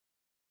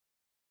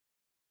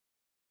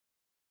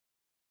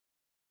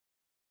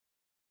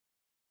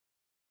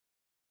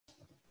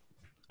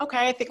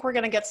Okay, I think we're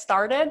going to get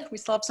started. We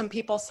still have some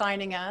people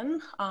signing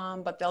in,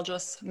 but they'll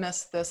just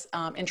miss this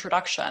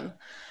introduction.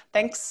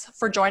 Thanks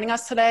for joining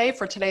us today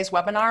for today's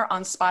webinar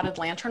on spotted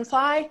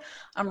lanternfly.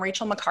 I'm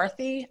Rachel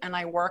McCarthy, and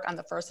I work on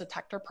the First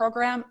Detector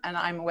program, and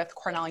I'm with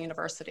Cornell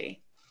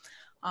University.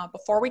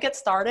 Before we get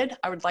started,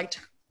 I would like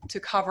to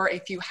cover a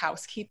few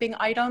housekeeping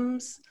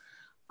items.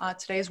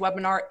 Today's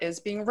webinar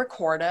is being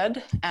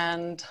recorded,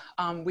 and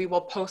we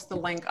will post the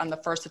link on the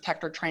First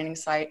Detector training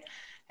site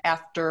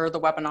after the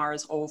webinar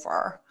is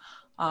over.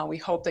 We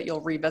hope that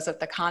you'll revisit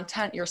the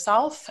content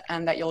yourself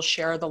and that you'll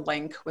share the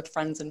link with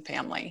friends and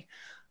family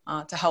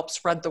to help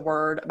spread the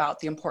word about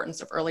the importance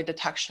of early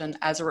detection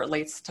as it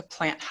relates to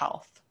plant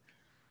health.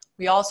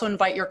 We also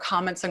invite your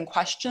comments and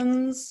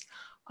questions.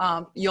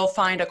 You'll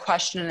find a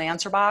question and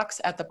answer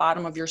box at the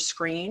bottom of your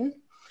screen.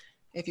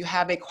 If you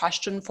have a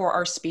question for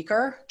our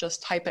speaker,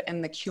 just type it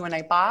in the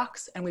Q&A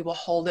box and we will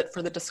hold it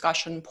for the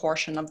discussion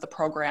portion of the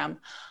program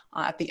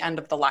at the end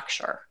of the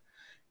lecture.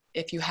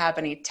 If you have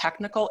any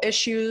technical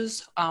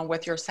issues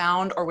with your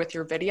sound or with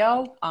your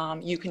video,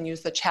 you can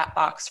use the chat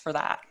box for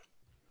that.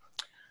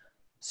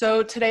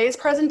 So today's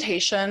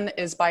presentation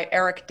is by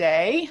Eric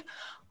Day.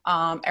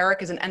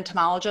 Eric is an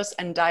entomologist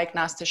and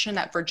diagnostician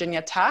at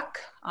Virginia Tech.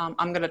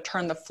 I'm going to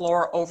turn the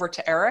floor over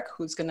to Eric,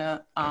 who's going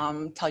to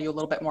tell you a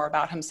little bit more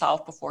about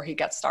himself before he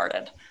gets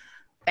started.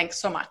 Thanks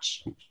so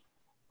much.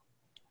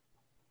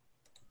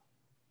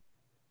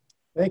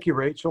 Thank you,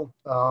 Rachel.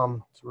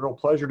 It's a real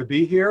pleasure to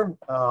be here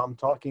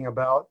talking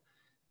about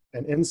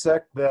an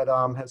insect that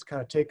has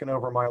kind of taken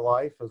over my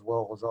life as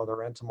well as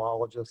other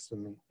entomologists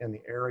in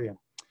the area.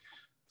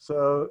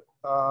 So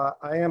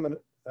I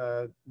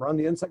run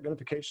the insect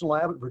identification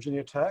lab at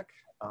Virginia Tech,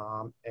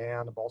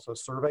 and I'm also a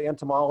survey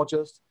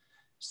entomologist.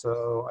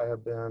 So I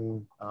have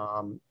been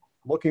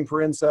looking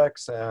for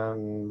insects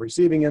and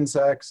receiving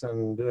insects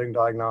and doing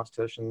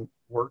diagnostician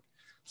work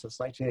since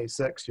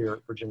 1986 here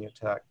at Virginia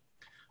Tech.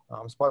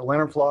 Spotted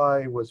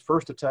lanternfly was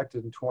first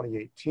detected in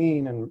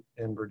 2018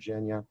 in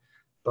Virginia,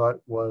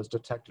 but was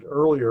detected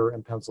earlier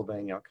in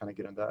Pennsylvania. I'll kind of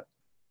get into that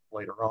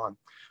later on.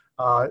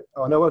 I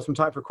know we have some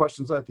time for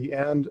questions at the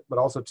end, but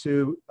also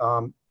too,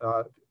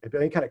 if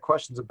any kind of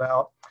questions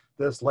about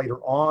this later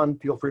on,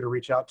 feel free to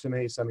reach out to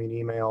me, send me an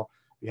email.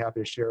 Be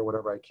happy to share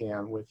whatever I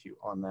can with you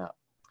on that.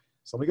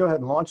 So let me go ahead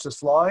and launch the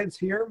slides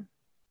here.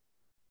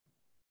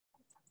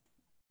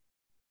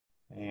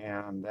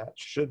 And that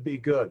should be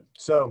good.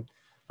 So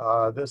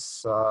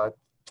this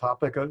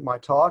topic of my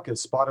talk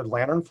is spotted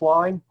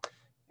lanternfly,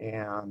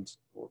 and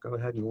we'll go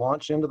ahead and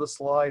launch into the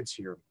slides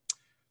here.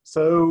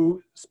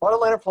 So spotted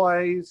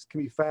lanternflies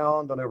can be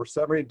found on over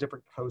 70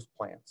 different host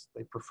plants.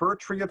 They prefer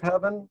tree of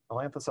heaven,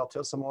 Ailanthus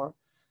altissimor.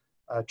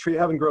 Tree of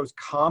heaven grows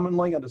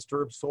commonly on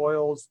disturbed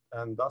soils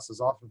and thus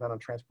is often found on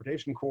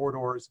transportation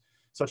corridors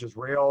such as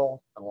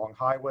rail and along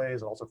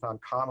highways, and also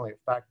found commonly at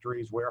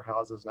factories,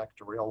 warehouses, next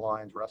to rail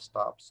lines, rest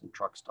stops, and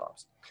truck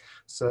stops.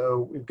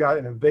 So we've got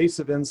an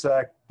invasive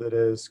insect that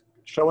is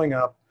showing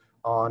up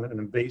on an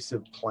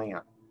invasive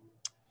plant.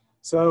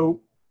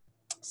 So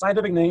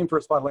scientific name for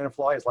a spotted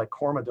lanternfly is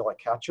Lycorma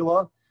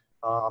delicatula.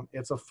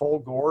 It's a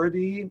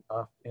Fulgoridae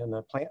in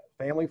the plant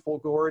family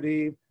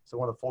Fulgoridae, so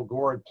one of the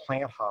Fulgorid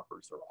plant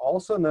hoppers. They're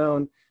also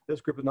known,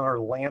 this group is known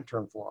as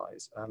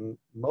lanternflies, and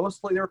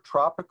mostly they're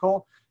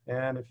tropical.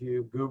 And if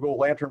you Google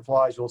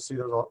lanternflies, you'll see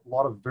there's a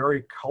lot of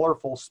very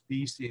colorful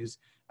species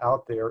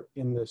out there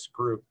in this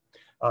group.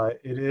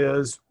 It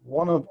is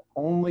one of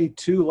only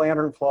 2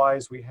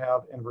 lanternflies we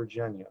have in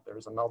Virginia.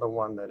 There's another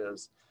one that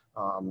is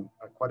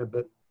quite a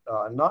bit,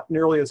 not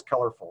nearly as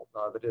colorful,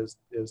 that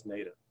is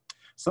native.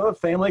 Some of the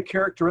family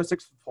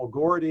characteristics of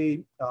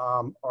Fulgoridae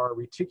are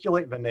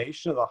reticulate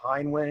venation of the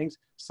hind wings,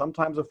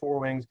 sometimes the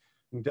forewings.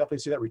 You can definitely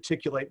see that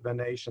reticulate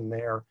venation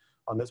there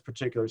on this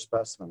particular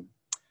specimen.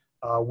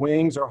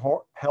 Wings are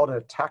held in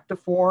a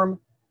tactiform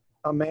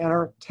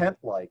manner,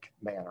 tent-like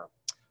manner.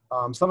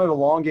 Some have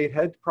elongate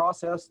head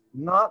process,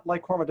 not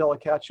like Lycorma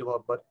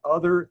delicatula, but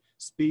other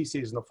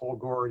species in the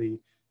Fulgoridae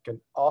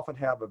can often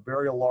have a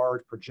very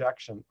large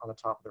projection on the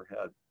top of their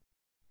head.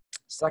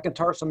 Second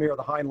tarsomere of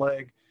the hind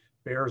leg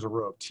bears a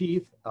row of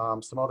teeth.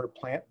 Some other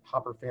plant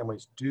hopper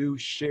families do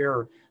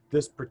share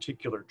this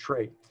particular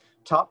trait.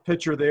 Top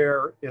picture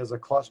there is a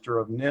cluster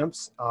of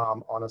nymphs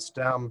on a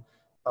stem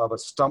of a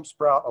stump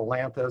sprout,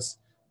 Ailanthus.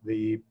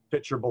 The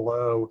picture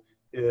below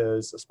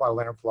is a spotted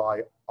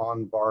lanternfly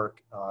on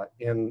bark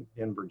in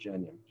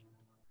Virginia.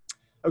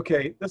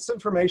 Okay, this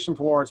information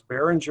from Lawrence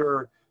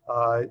Behringer,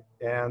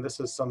 and this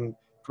is some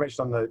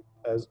information on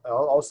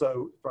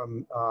also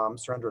from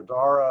Surendra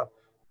Dara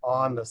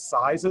on the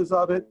sizes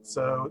of it.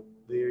 So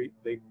they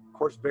of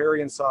course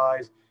vary in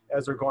size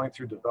as they're going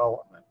through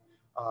development.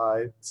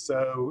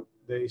 So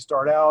they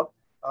start out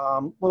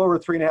a little over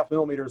 3.5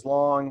 millimeters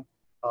long.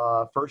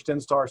 First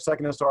instar,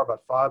 second instar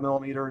about 5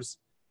 millimeters,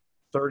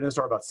 third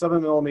instar about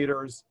 7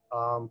 millimeters,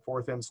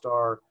 fourth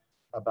instar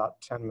about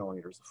 10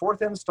 millimeters. The fourth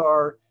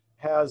instar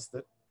has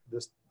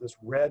this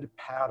red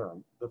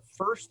pattern. The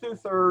first through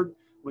third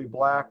will be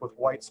black with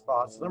white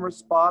spots. The number of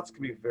spots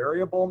can be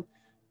variable,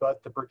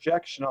 but the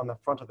projection on the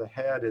front of the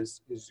head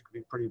is going to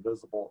be pretty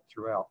visible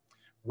throughout.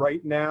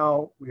 Right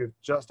now, we have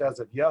just as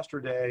of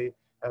yesterday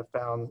have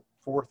found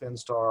fourth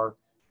instar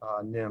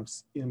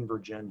nymphs in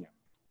Virginia.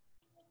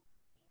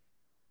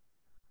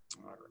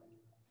 All right.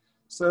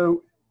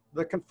 So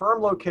the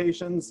confirmed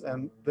locations,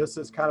 and this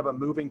is kind of a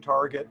moving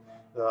target,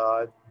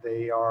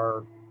 they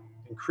are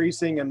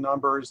increasing in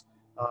numbers,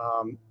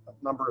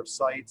 number of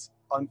sites.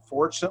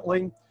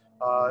 Unfortunately,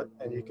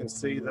 and you can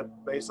see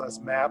that based on this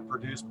map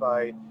produced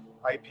by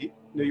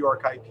New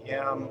York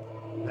IPM,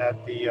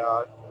 that the,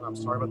 I'm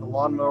sorry about the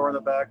lawnmower in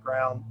the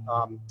background,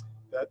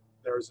 that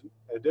there's an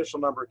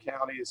additional number of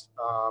counties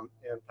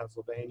in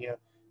Pennsylvania.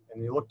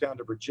 And you look down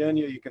to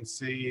Virginia, you can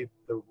see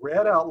the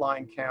red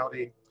outline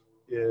county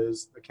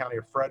is the county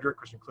of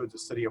Frederick, which includes the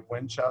city of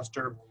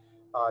Winchester.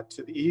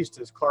 To the east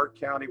is Clark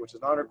County, which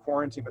is not under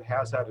quarantine, but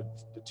has had a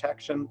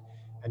detection.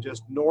 And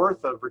just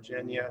north of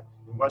Virginia,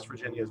 in West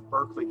Virginia, is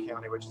Berkeley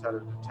County, which has had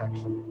a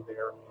detection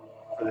there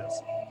for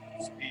this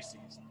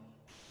species.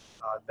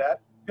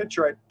 That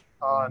picture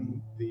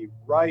on the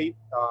right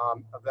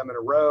of them in a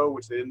row,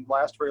 which they didn't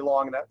last very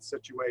long in that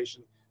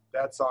situation,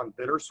 that's on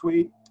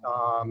bittersweet.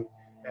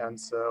 And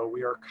so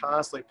we are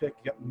constantly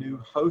picking up new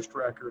host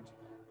records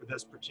for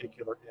this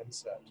particular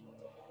insect.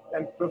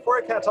 And before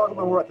I kind of talk a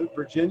little more about the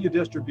Virginia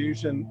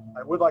distribution,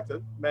 I would like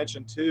to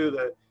mention too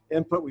the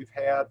input we've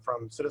had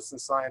from citizen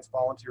science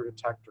volunteer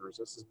detectors.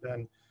 This has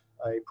been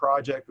a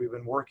project we've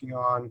been working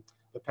on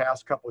the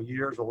past couple of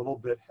years, a little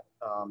bit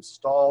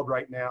stalled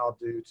right now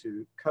due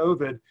to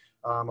COVID,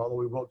 although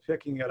we will be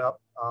picking it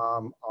up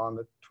on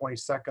the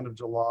 22nd of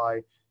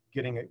July,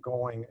 getting it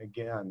going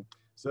again.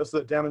 So this is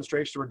a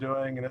demonstration we're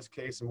doing, in this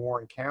case in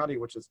Warren County,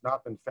 which has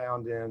not been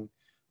found in,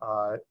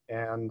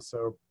 and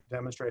so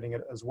demonstrating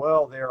it as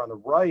well. There on the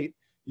right,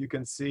 you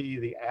can see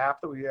the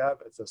app that we have.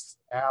 It's an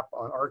app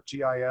on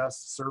ArcGIS,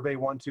 Survey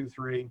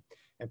 123,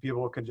 and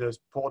people can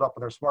just pull it up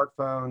on their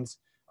smartphones.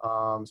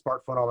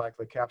 Smartphone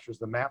automatically captures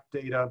the map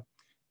data,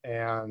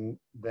 and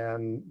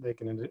then they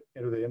can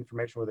enter the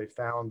information where they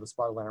found the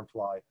spotted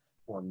lanternfly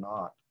or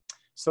not.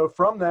 So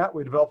from that,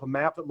 we develop a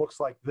map that looks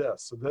like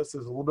this. So this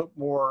is a little bit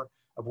more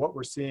of what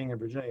we're seeing in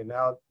Virginia.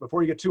 Now,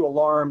 before you get too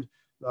alarmed,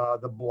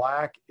 the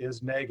black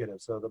is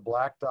negative. So the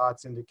black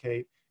dots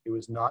indicate it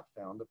was not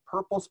found. The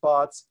purple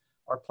spots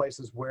are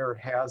places where it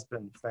has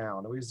been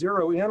found. And we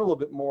zero in a little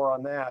bit more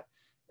on that.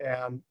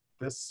 And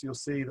this, you'll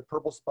see the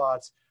purple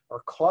spots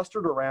are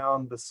clustered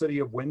around the city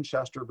of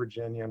Winchester,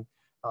 Virginia,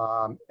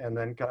 and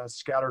then kind of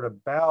scattered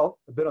about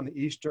a bit on the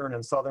eastern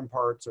and southern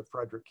parts of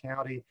Frederick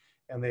County.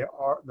 And they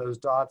are, those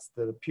dots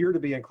that appear to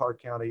be in Clark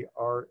County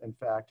are in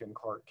fact in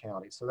Clark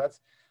County. So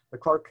that's the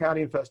Clark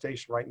County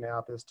infestation right now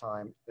at this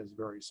time is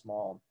very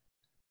small.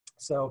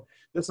 So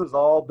this has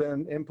all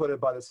been inputted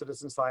by the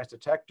citizen science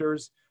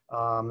detectors.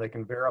 They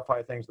can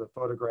verify things with a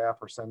photograph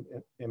or send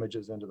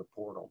images into the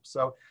portal.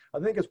 So I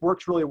think it's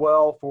worked really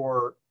well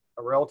for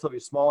a relatively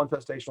small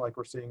infestation like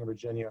we're seeing in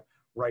Virginia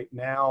right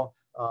now.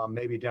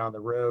 Maybe down the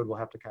road, we'll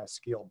have to kind of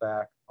scale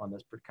back on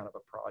this kind of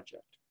a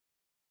project.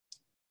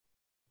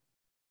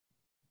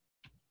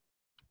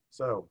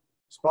 So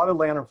spotted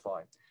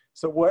lanternfly.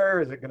 So where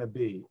is it going to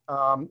be?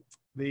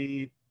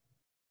 The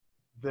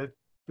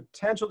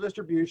potential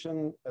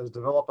distribution as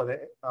developed by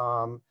the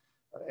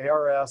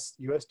ARS,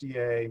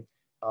 USDA,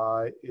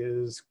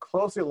 is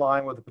closely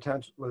aligned with the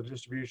potential with the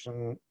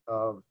distribution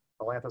of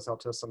Ailanthus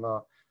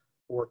altissima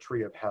or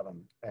tree of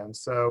heaven. And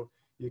so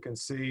you can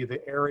see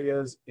the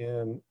areas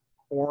in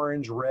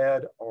orange,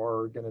 red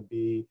are going to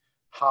be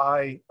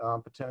high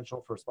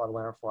potential for spotted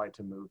lanternfly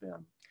to move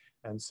in.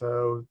 And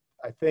so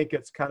I think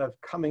it's kind of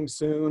coming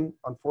soon,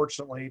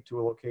 unfortunately, to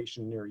a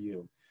location near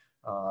you.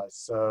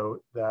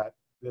 So that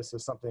this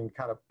is something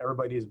kind of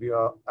everybody needs to be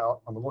out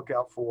on the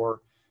lookout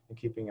for and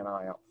keeping an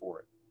eye out for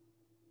it.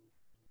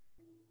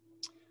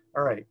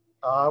 All right,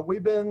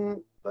 we've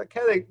been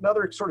kind of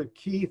another sort of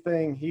key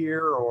thing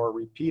here or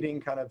repeating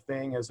kind of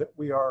thing is that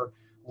we are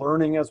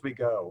learning as we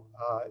go.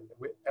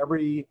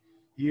 Every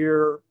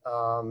year,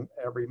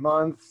 every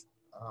month,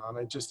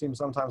 it just seems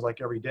sometimes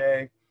like every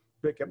day,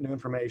 pick up new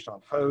information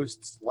on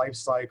hosts, life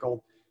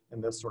cycle,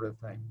 and this sort of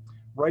thing.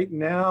 Right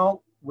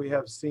now, we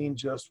have seen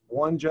just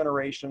one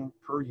generation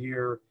per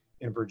year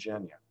in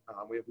Virginia.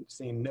 We have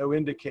seen no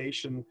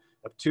indication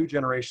of 2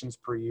 generations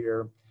per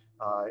year.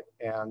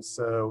 And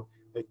so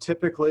they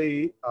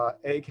typically,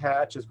 egg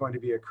hatch is going to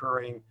be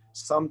occurring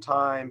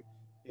sometime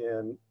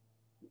in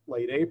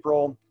late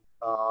April.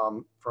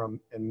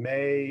 In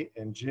May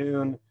and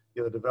June,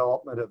 you have the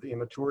development of the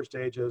immature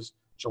stages.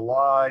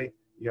 July,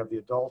 you have the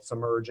adults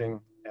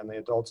emerging, and the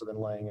adults are then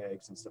laying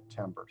eggs in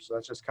September. So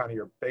that's just kind of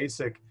your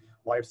basic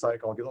life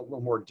cycle. I'll get a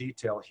little more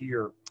detail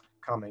here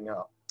coming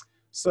up.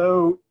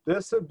 So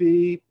this would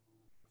be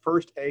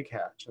first egg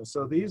hatch. And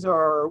so these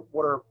are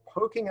what are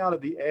poking out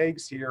of the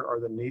eggs here are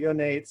the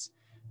neonates.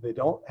 They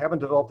haven't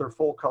developed their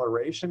full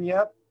coloration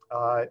yet,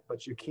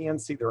 but you can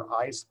see their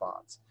eye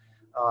spots.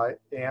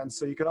 And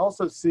so you can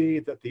also see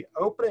that the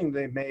opening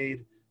they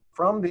made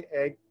from the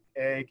egg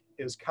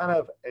is kind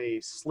of a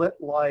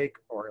slit-like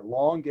or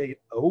elongate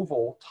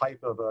oval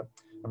type of a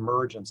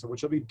emergence,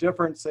 which will be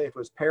different, say, if it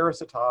was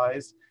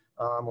parasitized.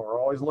 We're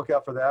always on the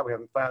lookout for that. We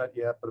haven't found it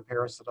yet, but a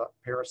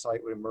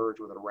parasite would emerge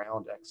with a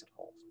round exit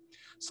hole.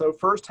 So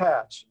first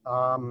hatch,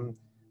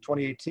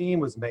 2018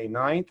 was May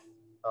 9th,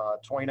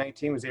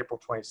 2019 was April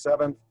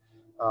 27th,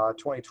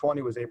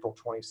 2020 was April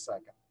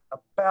 22nd.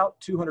 About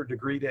 200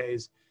 degree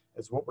days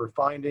is what we're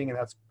finding, and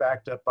that's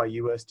backed up by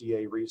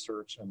USDA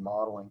research and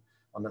modeling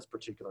on this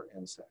particular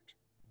insect.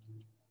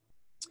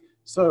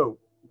 So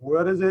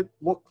what does it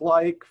look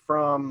like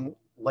from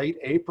late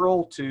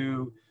April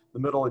to the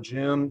middle of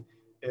June?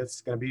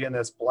 It's going to be in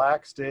this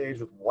black stage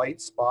with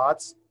white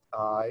spots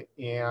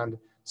and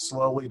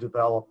slowly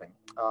developing.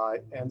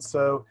 And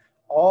so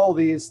all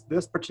this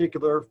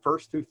particular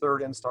first through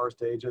third instar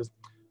stages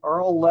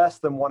are all less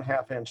than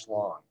 1/2 inch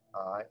long.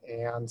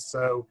 And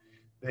so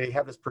they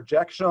have this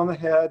projection on the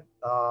head,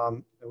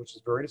 which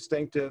is very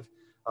distinctive.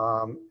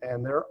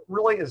 And there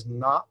really is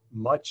not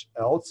much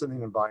else in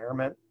the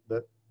environment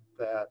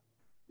that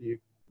you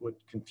would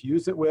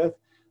confuse it with.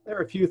 There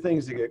are a few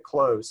things that get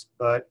close,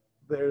 but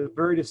they're a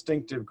very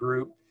distinctive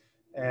group.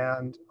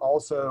 And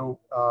also,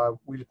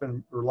 we've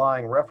been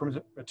relying on reference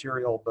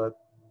material, but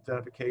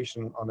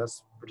identification on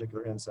this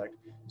particular insect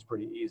is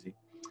pretty easy.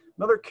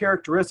 Another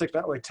characteristic,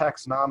 not really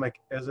taxonomic,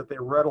 is that they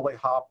readily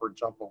hop or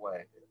jump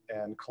away.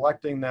 And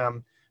collecting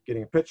them,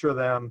 getting a picture of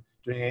them,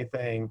 doing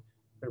anything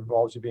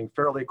involves you being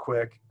fairly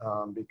quick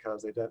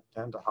because they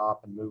tend to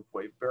hop and move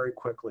away very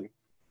quickly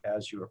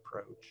as you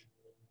approach.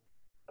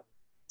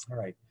 All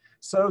right,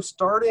 so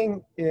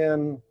starting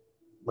in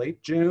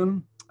late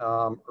June,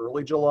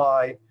 early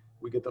July,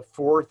 we get the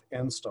fourth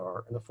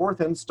instar. And the fourth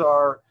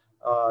instar,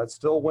 it's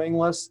still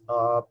wingless,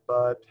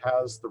 but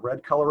has the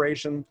red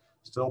coloration,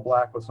 still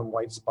black with some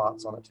white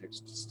spots on it too.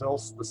 Still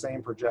the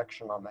same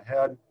projection on the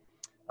head.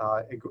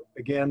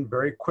 Again,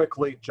 very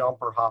quickly jump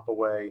or hop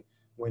away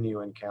when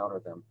you encounter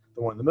them.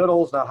 The one in the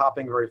middle is not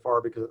hopping very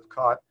far because it's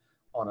caught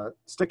on a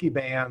sticky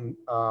band.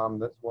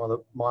 That's one of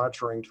the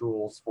monitoring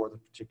tools for the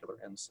particular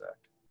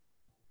insect.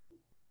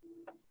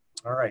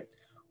 All right,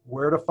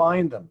 where to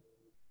find them?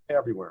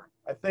 Everywhere.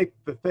 I think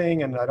the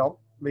thing, and I don't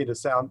mean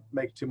to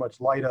make too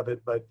much light of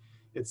it, but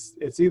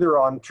it's either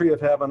on Tree of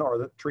Heaven or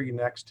the tree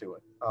next to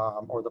it,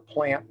 or the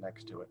plant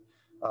next to it.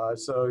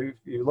 So if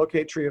you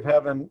locate Tree of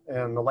Heaven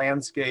in the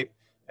landscape,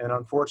 and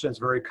unfortunately it's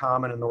very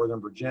common in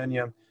Northern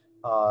Virginia,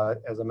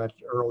 as I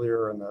mentioned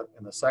earlier in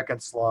the second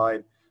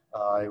slide,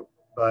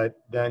 but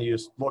then you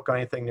just look on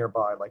anything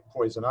nearby like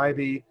poison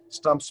ivy,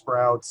 stump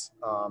sprouts,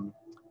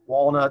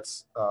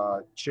 walnuts,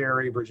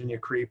 cherry, Virginia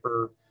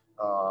creeper,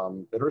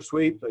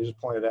 bittersweet, I just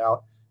pointed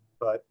out,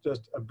 but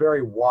just a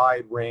very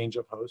wide range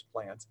of host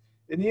plants.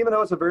 And even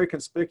though it's a very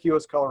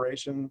conspicuous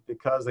coloration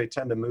because they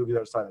tend to move to the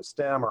other side of the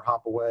stem or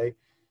hop away,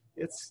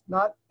 it's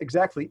not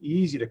exactly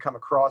easy to come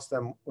across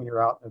them when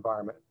you're out in the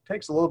environment. It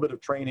takes a little bit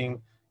of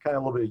training, kind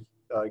of a little bit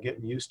of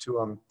getting used to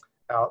them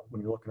out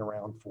when you're looking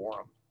around for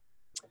them.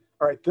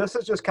 All right, this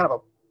is just kind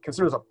of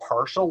considered as a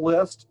partial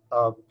list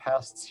of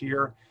pests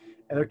here.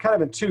 And they're kind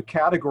of in two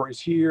categories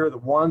here. The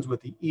ones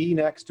with the E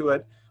next to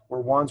it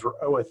were ones where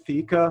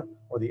ootheca,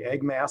 or the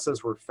egg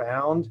masses, were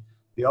found.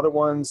 The other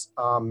ones,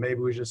 maybe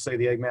we should say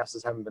the egg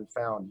masses haven't been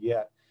found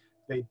yet.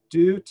 They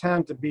do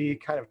tend to be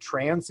kind of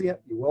transient.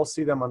 You will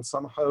see them on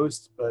some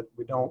hosts, but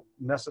we don't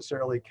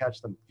necessarily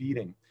catch them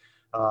feeding.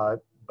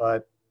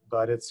 But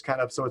it's kind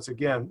of, so it's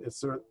again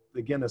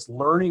this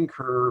learning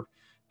curve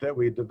that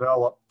we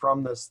develop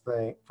from this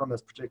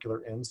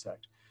particular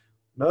insect.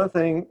 Another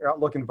thing,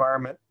 outlook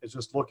environment is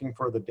just looking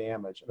for the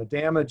damage. And the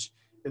damage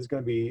is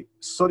going to be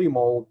sooty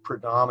mold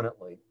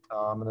predominantly.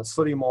 And the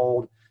sooty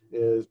mold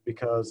is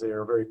because they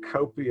are very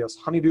copious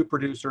honeydew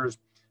producers.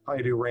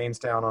 Honeydew rains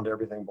down onto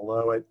everything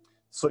below it.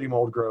 Sooty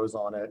mold grows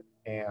on it.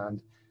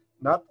 And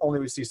not only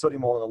we see sooty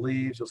mold on the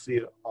leaves, you'll see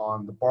it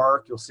on the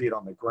bark, you'll see it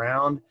on the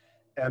ground.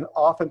 And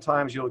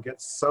oftentimes you'll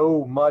get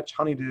so much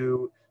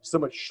honeydew, so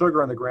much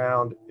sugar on the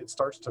ground, it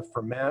starts to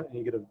ferment and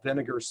you get a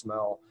vinegar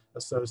smell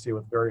associated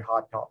with very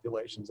hot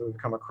populations. And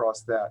we've come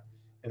across that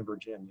in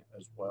Virginia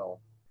as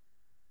well.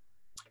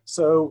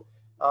 So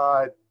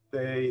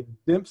the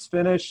nymphs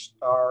finish,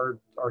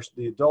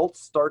 the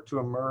adults start to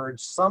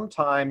emerge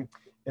sometime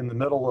in the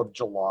middle of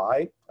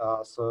July.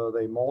 So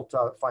they molt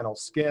out final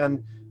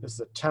skin. This is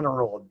a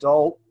teneral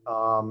adult,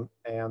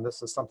 and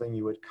this is something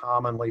you would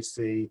commonly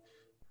see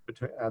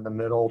between the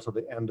middle to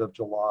the end of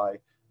July,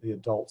 the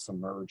adults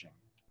emerging.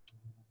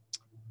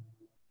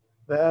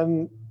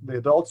 Then the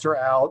adults are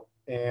out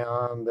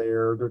and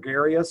they're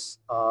gregarious.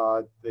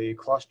 They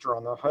cluster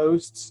on the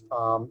hosts.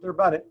 They're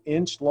about 1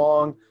 inch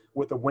long.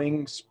 With the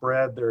wings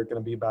spread, they're going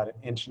to be about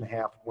 1.5 inch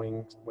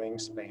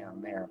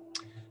wingspan there.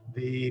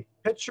 The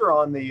picture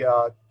on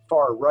the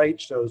far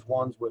right shows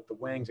ones with the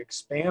wings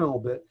expand a little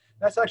bit.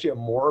 That's actually a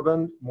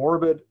moribund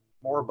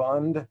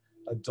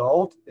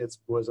adult. It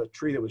was a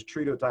tree that was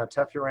treated with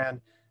dimetephuran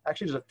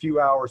actually just a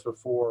few hours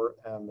before,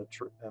 and the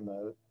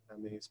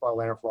spotted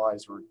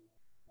lanternflies were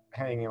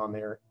hanging on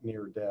there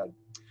near dead.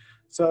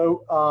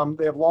 So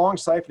they have long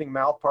siphoning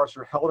mouth parts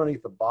that are held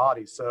underneath the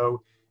body.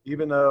 So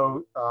even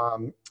though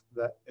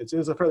that it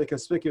is a fairly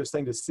conspicuous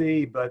thing to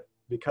see, but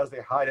because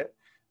they hide it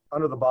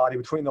under the body,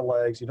 between the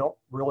legs, you don't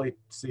really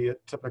see it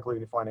typically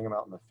when you're finding them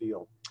out in the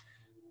field.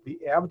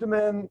 The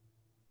abdomen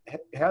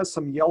has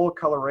some yellow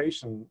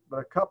coloration, but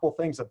a couple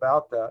things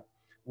about that.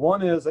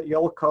 One is that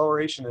yellow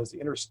coloration is the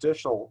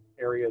interstitial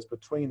areas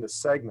between the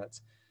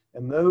segments.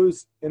 And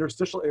those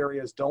interstitial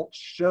areas don't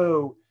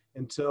show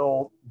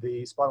until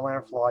the spotted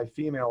lanternfly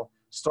female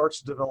starts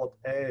to develop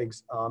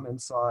eggs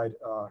inside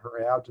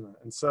her abdomen.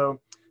 And so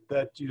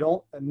that you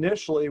don't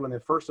initially, when the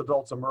first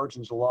adults emerge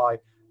in July,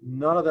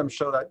 none of them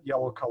show that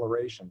yellow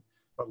coloration.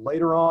 But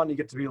later on, you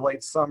get to be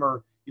late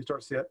summer, you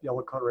start to see that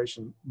yellow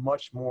coloration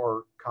much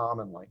more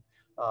commonly.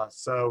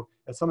 So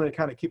it's something to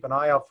kind of keep an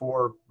eye out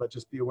for, but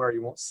just be aware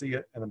you won't see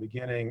it in the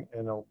beginning,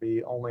 and it'll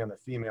be only on the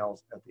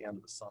females at the end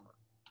of the summer.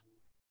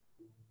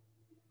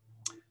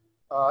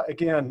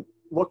 Again,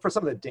 look for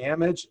some of the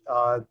damage.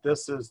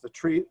 This is the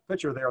tree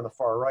picture there on the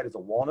far right is a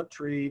walnut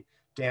tree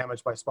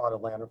damaged by spotted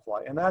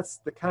lanternfly. And that's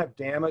the kind of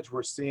damage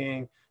we're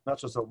seeing, not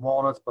just at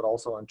walnuts, but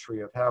also on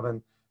Tree of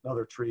Heaven and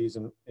other trees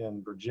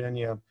in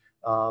Virginia.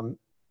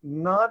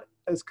 Not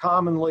as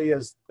commonly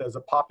as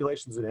the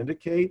populations would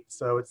indicate.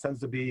 So it tends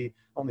to be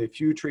only a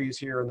few trees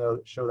here and they'll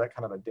show that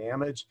kind of a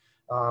damage.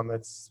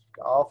 It's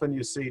often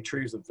you see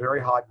trees with very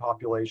high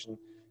population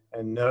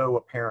and no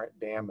apparent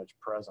damage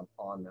present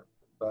on them.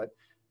 But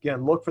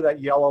again, look for that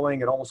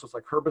yellowing. It almost looks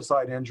like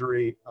herbicide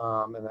injury,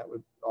 and that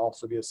would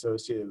also be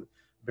associated with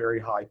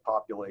very high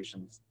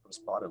populations of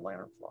spotted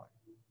lanternfly.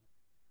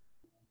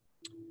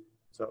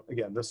 So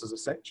again, this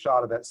is a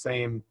shot of that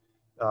same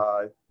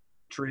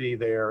tree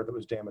there that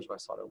was damaged by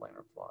spotted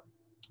lanternfly.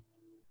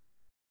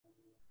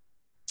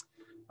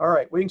 All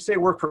right, we can say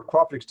work for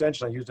Cooperative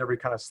Extension. I used every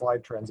kind of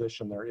slide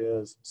transition there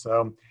is.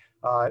 So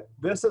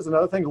this is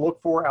another thing to look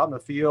for out in the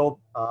field.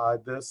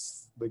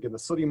 Again, the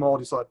sooty mold,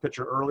 you saw that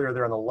picture earlier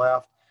there on the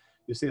left.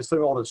 You see the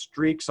sooty mold as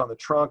streaks on the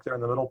trunk there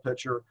in the middle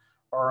picture,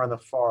 or on the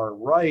far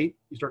right,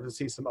 you start to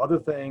see some other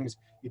things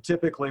you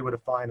typically would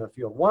find in the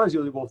field. One is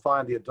you will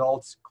find the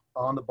adults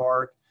on the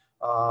bark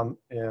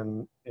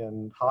in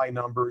high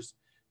numbers.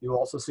 You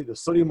also see the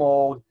sooty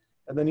mold,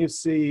 and then you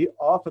see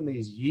often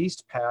these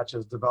yeast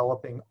patches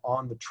developing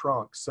on the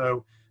trunk.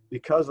 So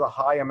because of the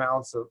high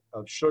amounts of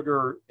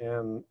sugar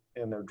in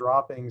their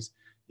droppings,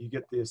 you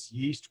get this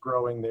yeast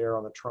growing there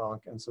on the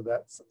trunk. And so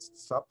that's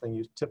something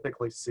you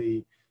typically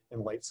see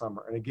in late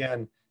summer. And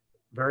again,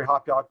 very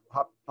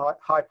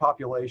high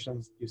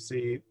populations, you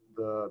see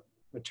the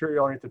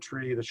material underneath the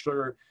tree, the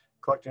sugar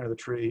collecting under the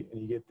tree,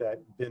 and you get that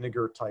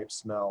vinegar type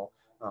smell.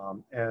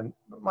 And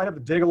might have to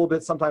dig a little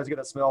bit sometimes to get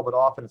that smell, but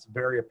often it's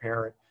very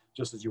apparent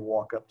just as you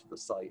walk up to the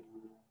site.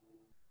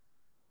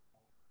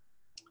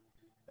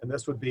 And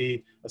this would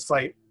be a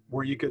site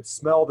where you could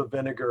smell the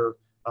vinegar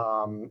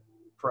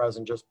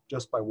present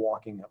just by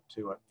walking up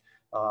to it.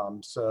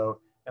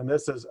 And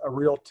this is a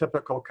real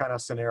typical kind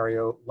of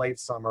scenario, late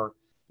summer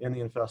in the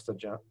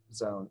infested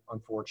zone,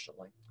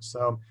 unfortunately.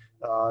 So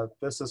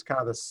this is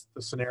kind of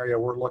the scenario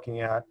we're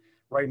looking at.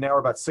 Right now we're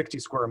about 60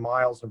 square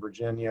miles in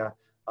Virginia,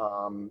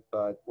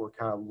 but we're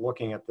kind of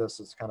looking at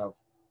this as kind of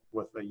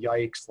with the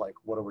yikes, like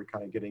what are we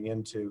kind of getting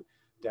into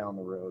down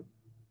the road.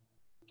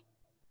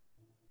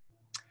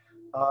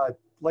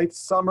 Late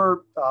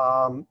summer,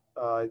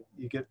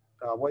 you get,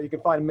 well, you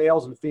can find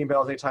males and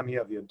females anytime you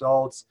have the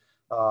adults,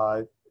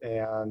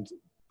 and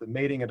the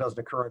mating, it doesn't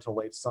occur until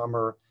late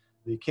summer.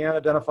 You can't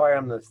identify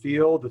them in the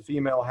field. The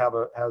female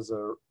has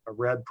a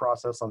red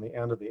process on the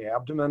end of the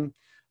abdomen,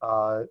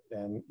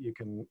 and you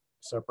can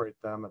separate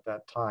them at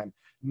that time.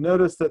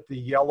 Notice that the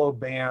yellow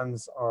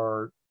bands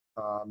are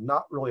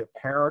not really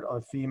apparent on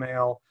a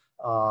female,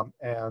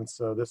 and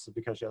so this is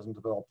because she hasn't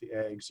developed the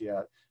eggs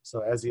yet.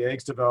 So as the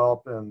eggs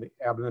develop and the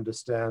abdomen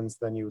distends,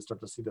 then you would start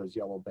to see those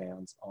yellow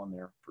bands on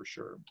there for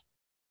sure.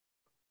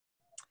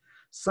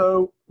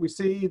 So we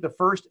see the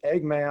first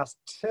egg mass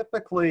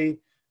typically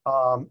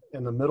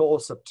in the middle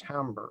of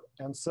September.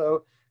 And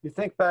so you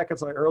think back at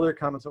some of my earlier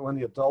comments on when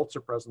the adults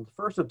are present. The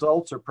first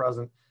adults are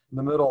present in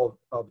the middle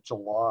of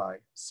July.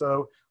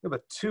 So we have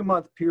a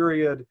 2-month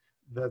period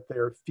that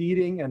they're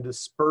feeding and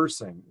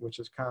dispersing, which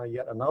is kind of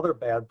yet another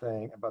bad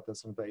thing about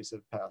this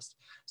invasive pest.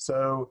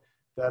 So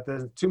that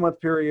there's a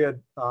 2-month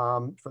period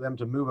for them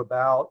to move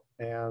about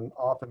and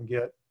often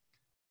get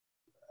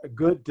a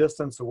good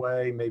distance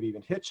away, maybe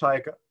even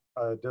hitchhike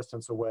a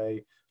distance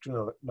away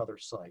to another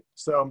site.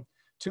 So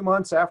 2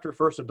 months after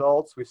first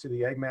adults, we see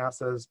the egg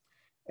masses.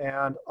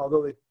 And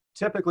although they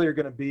typically are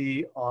going to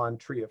be on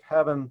Tree of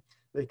Heaven,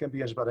 they can be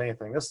just about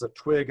anything. This is a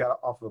twig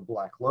off of a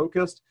black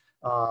locust.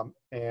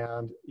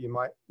 And you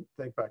might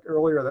think back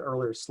earlier, the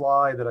earlier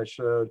slide that I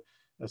showed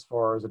as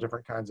far as the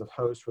different kinds of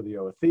hosts where the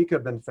Ootheca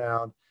have been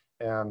found.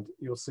 And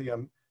you'll see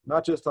them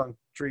not just on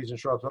trees and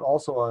shrubs, but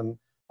also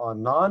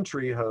on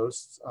non-tree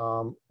hosts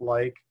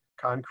like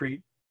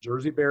concrete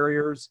Jersey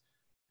barriers,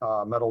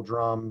 metal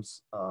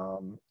drums,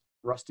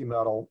 rusty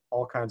metal,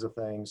 all kinds of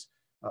things,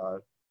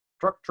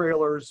 truck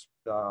trailers,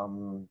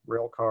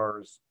 rail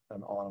cars,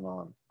 and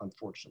on,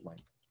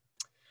 unfortunately.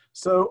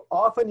 So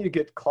often you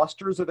get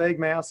clusters of egg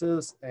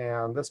masses,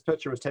 and this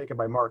picture was taken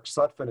by Mark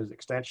Sutphin, who's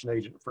extension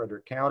agent in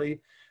Frederick County,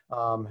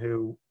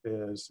 who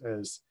is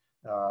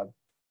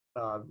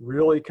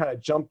really kind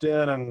of jumped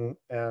in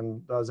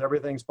and does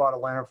everything spotted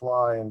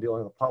lanternfly and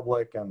dealing with the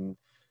public and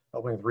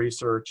helping with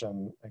research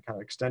and kind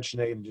of extension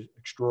agent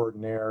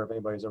extraordinaire. If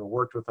anybody's ever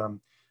worked with him,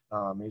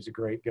 he's a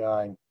great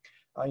guy.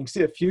 You can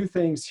see a few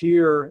things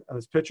here in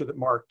this picture that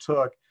Mark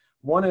took.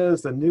 One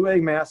is the new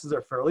egg masses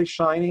are fairly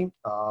shiny,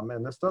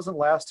 and this doesn't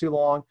last too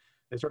long.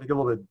 They start to get a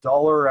little bit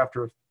duller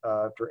after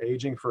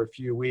aging for a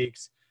few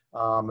weeks.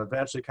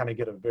 Eventually kind of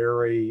get a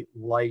very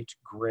light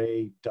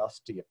gray,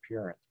 dusty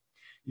appearance.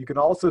 You can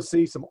also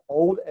see some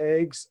old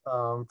eggs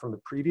from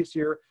the previous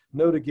year.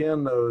 Note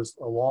again those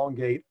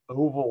elongate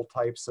oval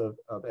types of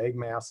egg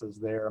masses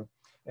there.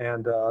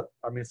 And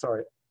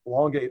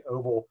elongate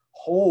oval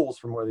holes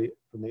from where the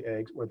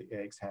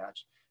eggs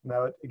hatch.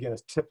 Now, again,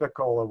 it's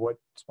typical of what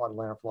spotted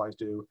lanternflies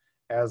do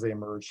as they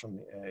emerge from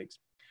the eggs.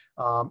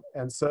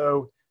 And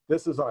so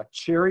this is on a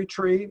cherry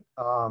tree.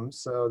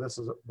 So this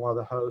is one of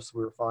the hosts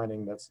we were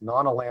finding that's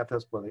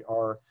non-ailanthus, where they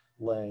are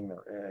laying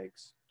their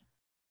eggs.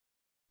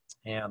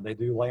 And they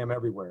do lay them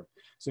everywhere.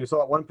 So you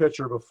saw one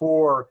picture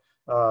before,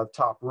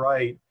 top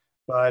right,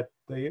 but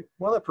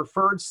one of the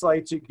preferred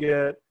sites you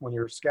get when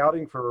you're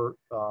scouting for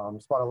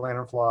spotted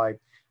lanternfly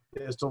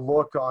is to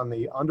look on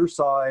the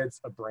undersides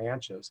of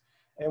branches.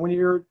 And when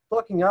you're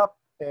looking up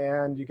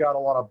and you got a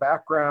lot of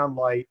background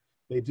light,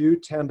 they do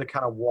tend to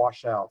kind of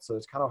wash out. So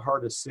it's kind of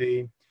hard to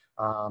see,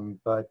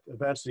 but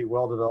eventually you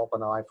will develop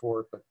an eye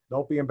for it. But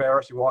don't be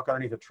embarrassed. You walk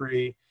underneath a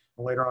tree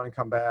and later on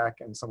come back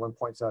and someone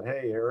points out,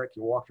 hey, Eric,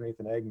 you walked underneath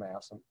an egg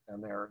mass,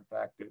 and there, in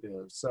fact, it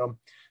is. So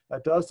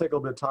that does take a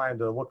little bit of time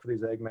to look for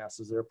these egg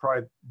masses. They're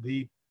probably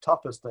the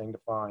toughest thing to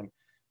find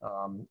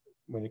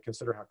when you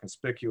consider how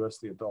conspicuous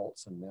the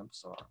adults and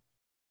nymphs are.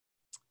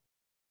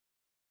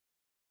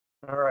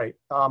 All right,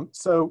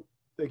 so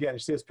again, you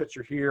see this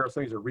picture here.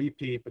 Some of these are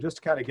repeat, but just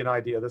to kind of get an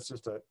idea, this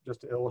just to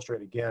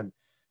illustrate again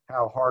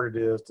how hard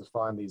it is to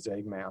find these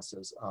egg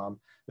masses.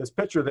 This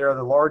picture there,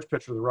 the large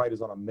picture to the right,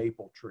 is on a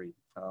maple tree.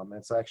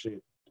 It's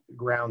actually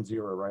ground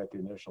zero right at the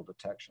initial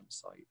detection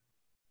site.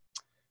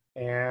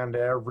 And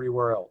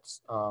everywhere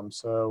else.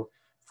 So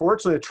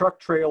fortunately, the truck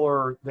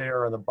trailer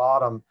there on the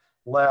bottom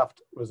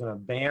left was an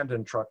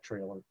abandoned truck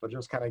trailer, but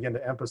just kind of again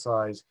to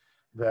emphasize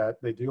that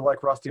they do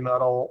like rusty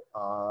metal.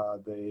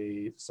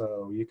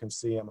 So you can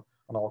see them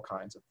on all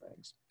kinds of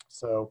things.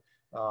 So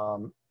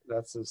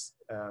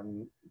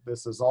and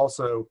this is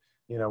also,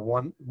 you know,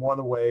 one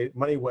of the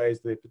many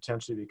ways they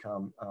potentially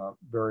become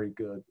very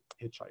good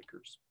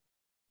hitchhikers.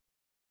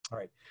 All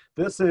right,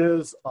 this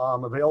is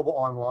available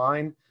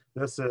online.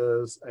 This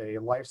is a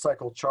life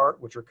cycle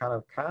chart, which are kind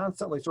of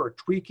constantly sort of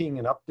tweaking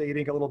and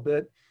updating a little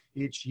bit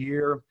each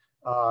year.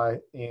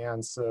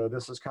 And so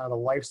this is kind of the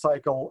life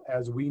cycle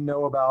as we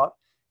know about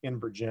in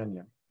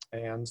Virginia.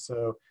 And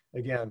so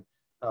again,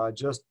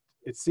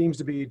 it seems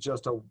to be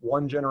just a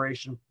one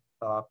generation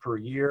per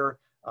year.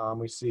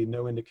 We see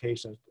no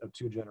indication of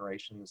two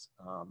generations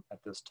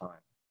at this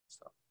time.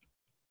 So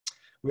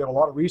we have a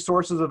lot of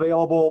resources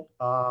available.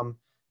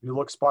 If you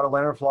look Spotted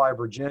Lanternfly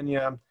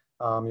Virginia,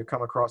 you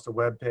come across the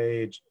web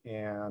page,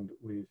 and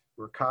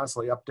we're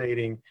constantly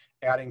updating,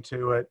 adding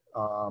to it,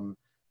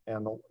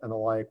 and the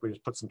like. We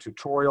just put some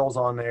tutorials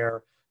on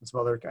there and some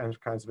other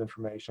kinds of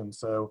information.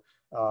 So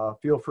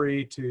feel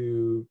free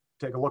to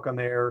take a look on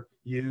there,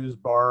 use,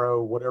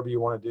 borrow, whatever you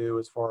want to do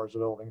as far as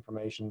developing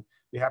information.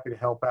 Be happy to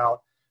help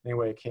out any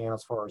way I can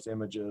as far as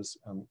images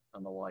and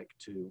the like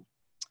too.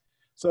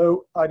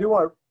 So I do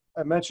want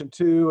to mention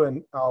too,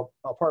 and I'll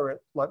probably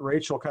let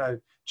Rachel kind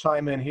of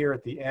chime in here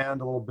at the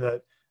end a little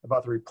bit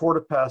about the report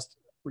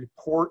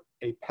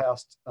a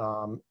pest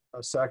a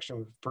section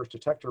of the First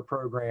Detector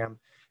program.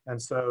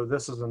 And so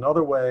this is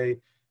another way,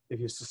 if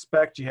you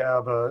suspect you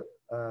have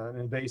an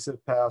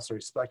invasive pest or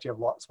you suspect you have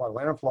spotted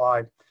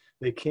lanternfly,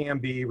 they can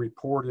be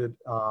reported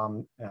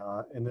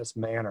in this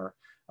manner.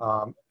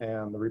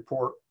 And the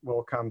report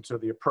will come to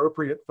the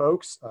appropriate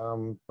folks,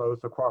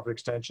 both the Cooperative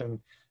Extension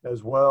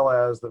as well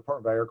as the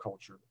Department of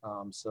Agriculture.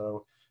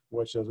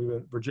 Which is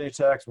Virginia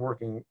Tech's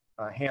working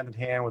hand in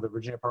hand with the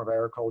Virginia Department of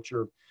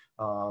Agriculture,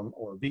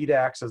 or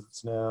VDAX as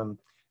it's known.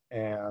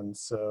 And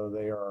so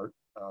they are,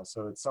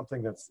 so it's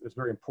something it's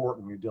very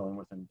important when you're dealing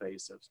with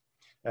invasives.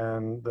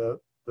 And the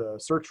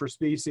search for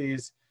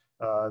species,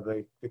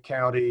 the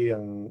county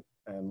and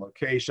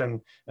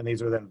location, and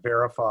these are then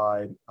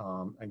verified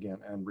again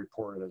and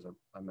reported, as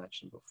I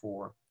mentioned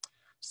before.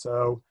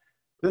 So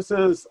this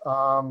is,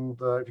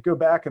 if you go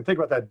back and think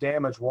about that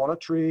damaged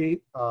walnut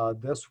tree,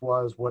 this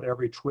was what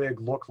every twig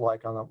looked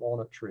like on that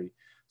walnut tree.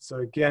 So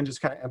again,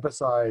 just kind of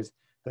emphasize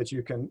that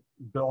you can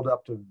build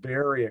up to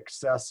very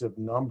excessive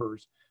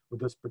numbers with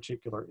this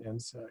particular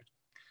insect.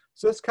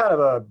 So it's kind of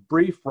a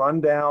brief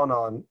rundown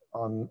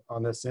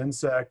on this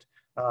insect.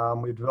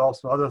 We've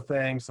developed some other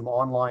things, some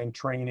online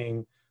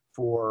training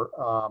for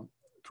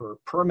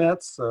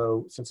permits.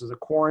 So since it's a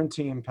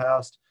quarantine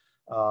pest,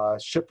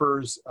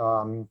 shippers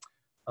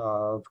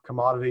of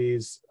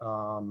commodities,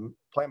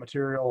 plant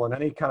material, and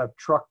any kind of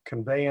truck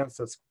conveyance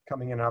that's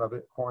coming in out of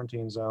a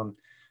quarantine zone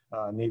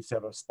needs to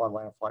have a spotted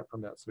lanternfly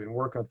permit. So we've been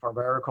working with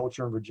Department of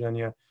Agriculture in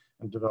Virginia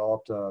and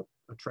developed a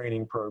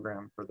training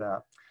program for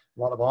that. A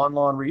lot of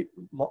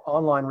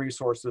online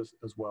resources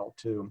as well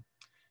too.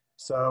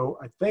 So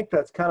I think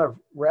that's kind of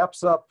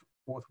wraps up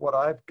with what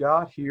I've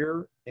got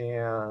here,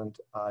 and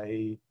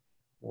I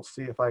will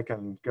see if I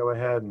can go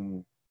ahead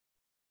and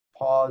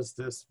pause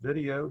this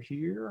video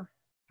here,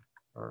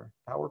 or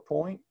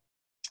PowerPoint,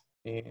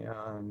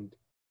 and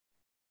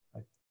I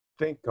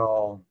think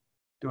I'll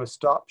do a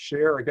stop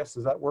share. I guess,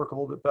 does that work a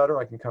little bit better?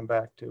 I can come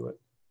back to it.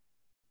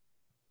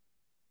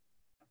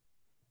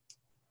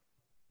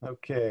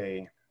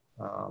 Okay.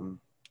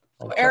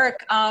 So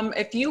Eric,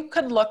 if you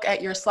could look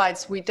at your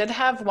slides, we did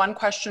have one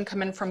question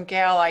come in from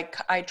Gail.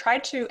 I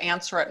tried to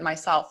answer it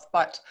myself,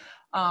 but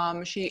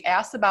she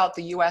asked about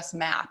the US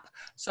map.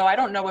 So I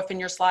don't know if in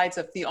your slides,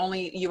 if the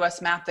only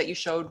US map that you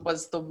showed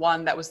was the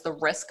one that was the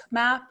risk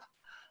map.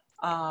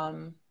 I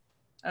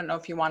don't know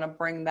if you want to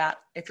bring that,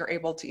 if you're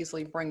able to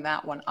easily bring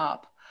that one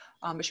up.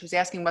 But she was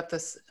asking what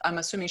this, I'm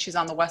assuming she's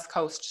on the West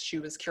Coast. She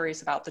was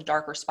curious about the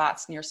darker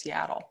spots near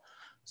Seattle.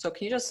 So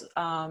can you just,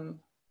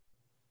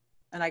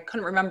 and I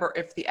couldn't remember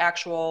if the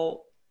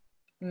actual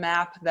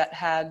map that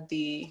had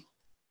the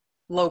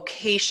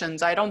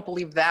locations, I don't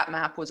believe that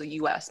map was a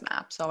US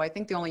map. So I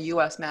think the only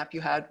US map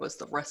you had was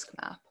the risk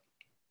map.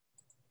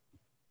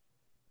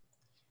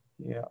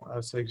 Yeah, I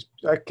was saying,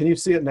 can you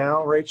see it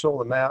now, Rachel,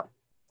 the map?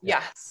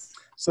 Yes.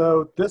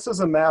 So this is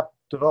a map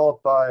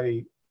developed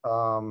by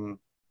Cornell,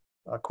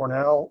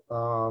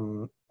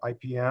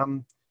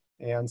 IPM.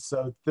 And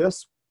so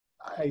this,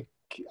 I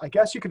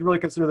guess you could really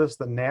consider this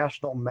the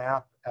national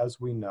map as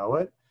we know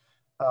it.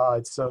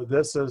 So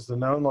this is the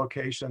known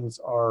locations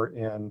are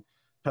in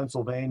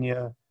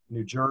Pennsylvania,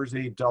 New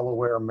Jersey,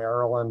 Delaware,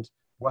 Maryland,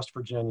 West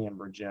Virginia, and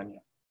Virginia.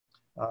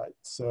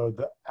 So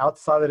the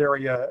outside that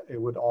area,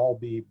 it would all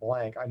be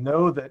blank. I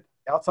know that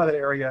outside that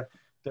area,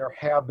 there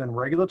have been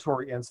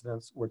regulatory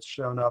incidents which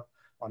shown up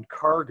on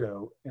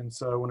cargo. And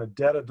so when a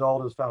dead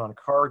adult is found on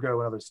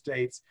cargo in other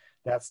states,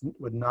 that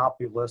would not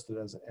be listed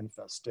as an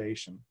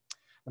infestation.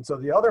 And so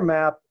the other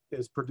map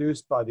is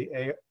produced by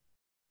the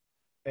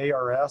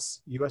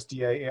ARS,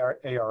 USDA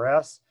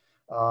ARS,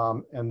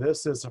 and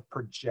this is a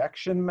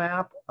projection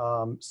map.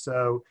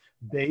 So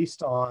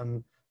based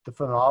on the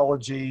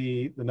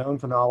phenology, the known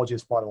phenology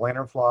of spotted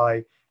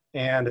lanternfly,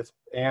 and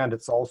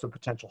it's also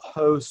potential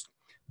host,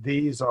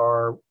 these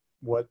are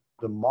what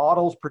the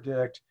models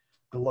predict,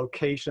 the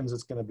locations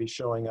it's going to be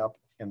showing up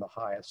in the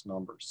highest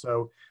numbers.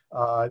 So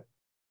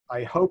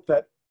I hope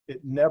that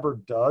it never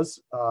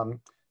does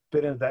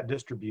fit into that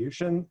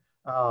distribution,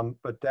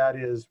 but that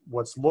is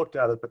what's looked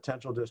at as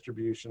potential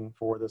distribution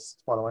for this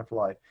spotted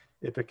lanternfly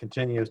if it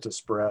continues to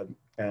spread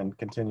and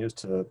continues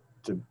to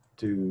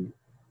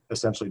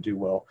essentially do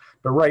well.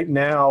 But right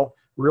now,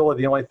 really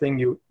the only thing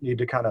you need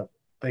to kind of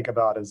think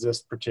about is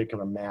this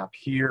particular map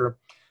here.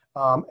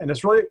 And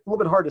it's really a little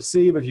bit hard to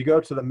see, but if you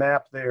go to the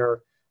map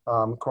there,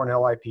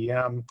 Cornell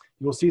IPM,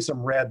 you'll see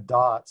some red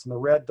dots, and the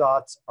red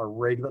dots are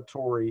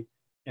regulatory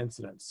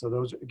incidents. So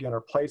those, again,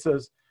 are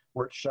places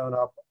where it's shown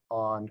up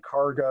on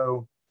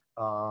cargo,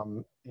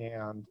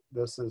 and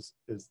this is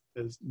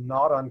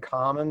not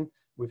uncommon.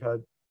 We've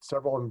had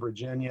several in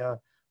Virginia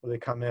where they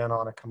come in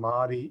on a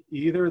commodity,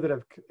 either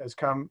that has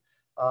come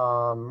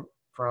from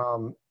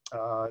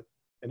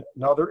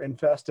another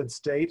infested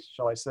state,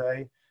 shall I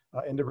say,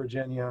 into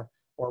Virginia,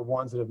 or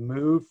ones that have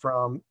moved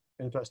from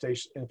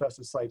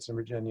infested sites in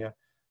Virginia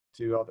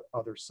to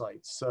other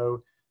sites.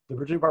 So the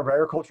Virginia Department of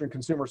Agriculture and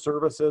Consumer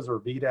Services, or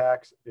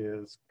VDAC,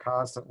 is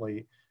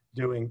constantly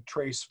doing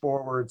trace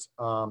forwards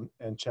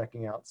and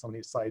checking out some of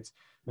these sites.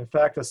 And in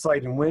fact, a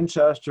site in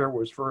Winchester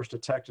was first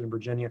detected in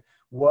Virginia,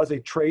 was a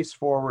trace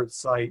forward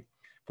site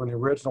from the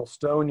original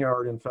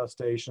Stoneyard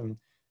infestation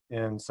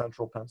in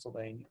central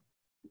Pennsylvania.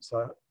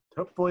 So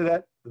hopefully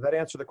did that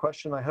answer the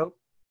question, I hope?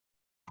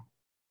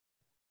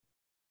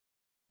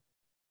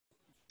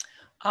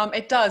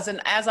 It does,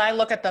 and as I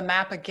look at the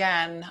map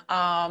again,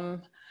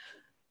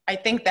 I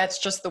think that's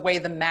just the way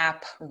the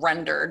map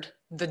rendered.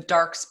 The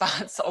dark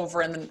spots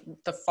over in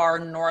the far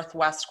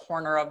northwest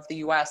corner of the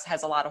US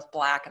has a lot of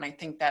black, and I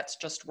think that's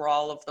just where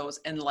all of those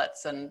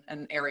inlets and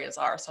areas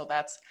are. So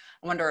that's,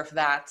 I wonder if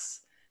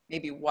that's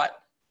maybe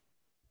what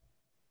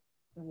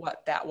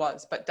that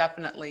was, but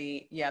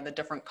definitely, yeah, the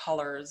different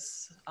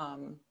colors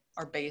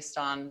are based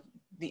on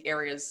the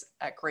areas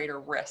at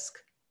greater risk.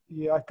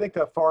 Yeah, I think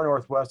that far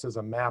northwest is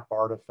a map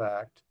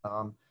artifact.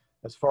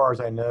 As far as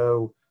I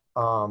know,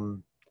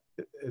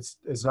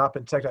 it's not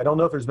been detected. I don't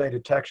know if there's many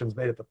detections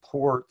made at the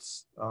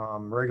ports,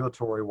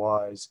 regulatory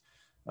wise.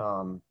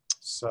 But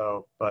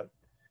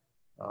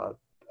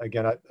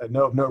again, I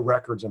know of no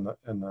records in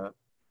the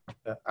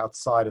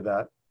outside of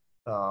that,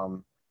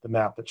 the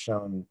map that's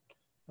shown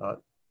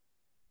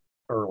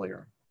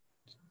earlier.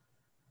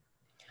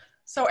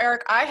 So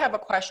Eric, I have a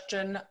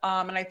question,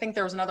 and I think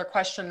there was another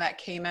question that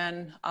came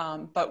in,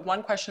 but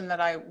one question that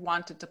I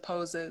wanted to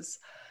pose is,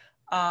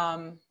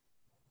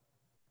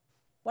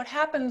 What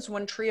happens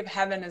when tree of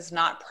heaven is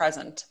not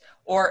present?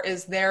 Or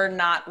is there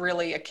not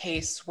really a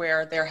case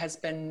where there has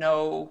been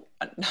no,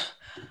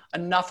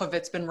 enough of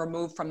it's been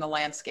removed from the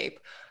landscape?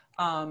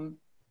 Um,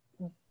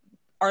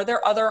 are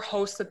there other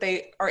hosts that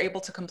they are able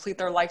to complete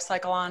their life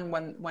cycle on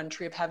when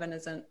tree of heaven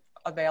isn't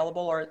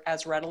available or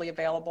as readily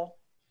available?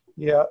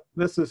 Yeah,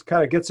 this is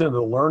kind of gets into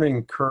the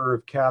learning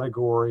curve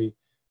category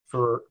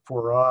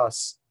for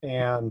us.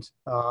 And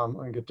I'm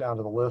going to get down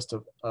to the list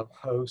of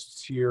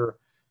hosts here.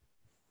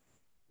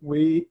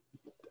 We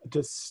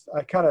just,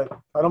 I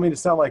don't mean to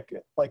sound like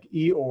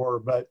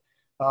Eeyore, but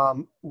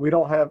we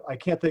don't have, I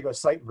can't think of a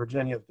site in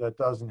Virginia that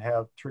doesn't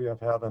have tree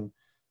of heaven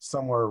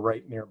somewhere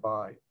right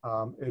nearby.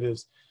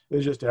 It's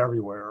just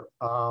everywhere.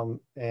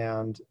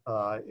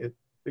 It,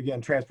 again,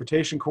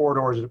 transportation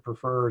corridors it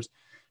prefers,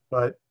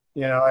 but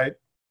you know,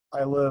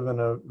 I live in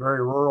a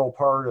very rural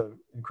part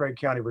in Craig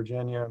County,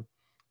 Virginia,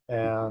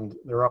 and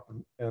they're up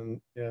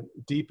in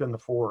deep in the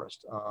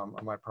forest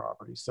on my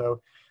property. So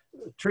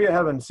tree of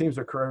heaven seems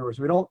to occur everywhere.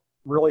 So we don't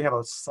really have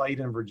a site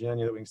in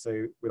Virginia that we can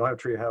say we don't have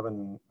tree of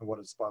heaven, and what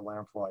does spotted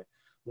lanternfly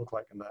look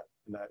like in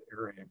that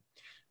area.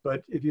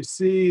 But if you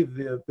see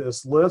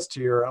this list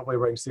here, hopefully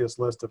everybody can see this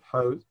list of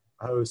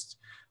hosts.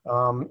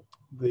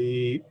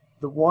 The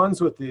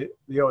ones with the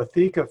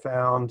Oatheca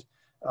found,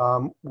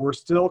 we're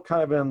still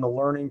kind of in the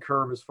learning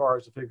curve as far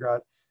as to figure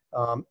out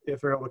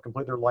if they're able to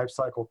complete their life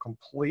cycle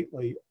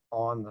completely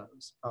on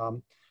those.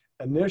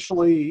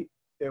 Initially,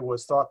 it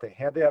was thought they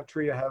had to have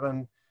tree of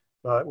heaven,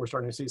 but we're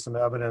starting to see some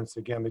evidence,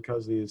 again,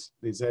 because these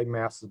egg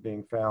masses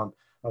being found,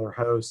 other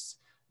hosts,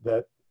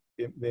 that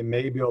they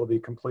may be able to be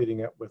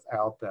completing it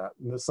without that.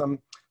 And there's some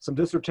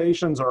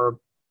dissertations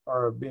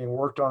are being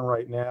worked on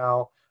right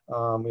now.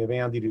 We have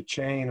Andy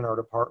Duchesne in our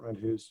department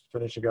who's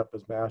finishing up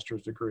his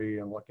master's degree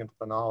and looking into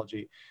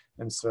phenology.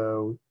 And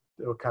so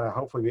it'll kind of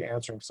hopefully be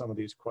answering some of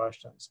these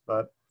questions.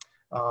 But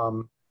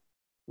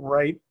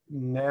right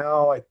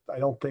now, I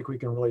don't think we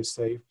can really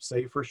say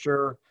for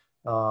sure.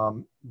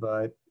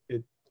 But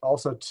it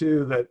also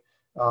too that,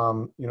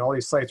 you know, all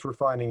these sites we're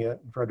finding it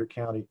in Frederick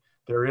County,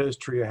 there is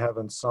tree of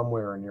heaven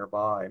somewhere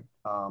nearby.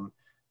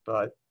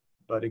 But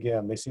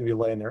again, they seem to be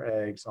laying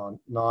their eggs on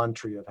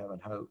non-tree of heaven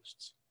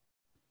hosts.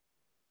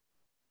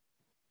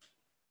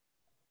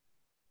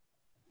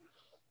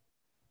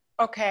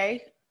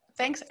 Okay,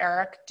 thanks,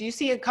 Eric. Do you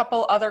see a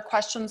couple other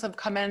questions have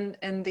come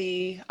in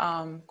the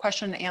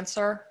question and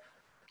answer?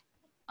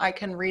 I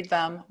can read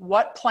them.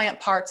 What plant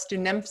parts do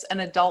nymphs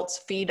and adults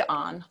feed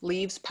on?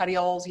 Leaves,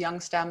 petioles, young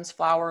stems,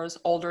 flowers,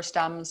 older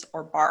stems,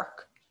 or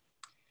bark?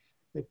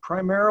 They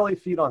primarily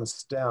feed on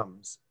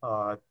stems.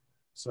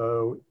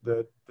 So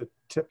the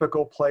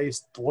typical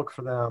place to look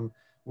for them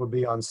would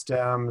be on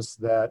stems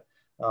that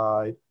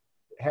 1/2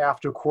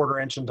 to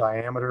 1/4 inch in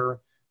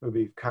diameter would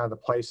be kind of the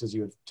places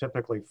you would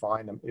typically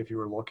find them if you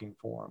were looking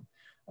for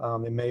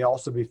them. They may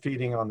also be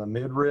feeding on the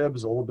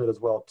midribs a little bit as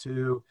well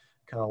too,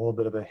 kind of a little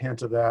bit of a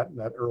hint of that in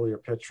that earlier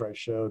picture I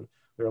showed.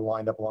 They're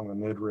lined up along the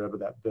midrib of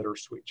that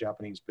bittersweet,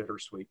 Japanese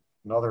bittersweet,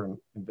 another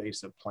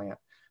invasive plant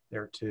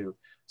there too.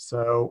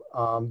 So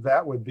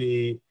that would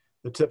be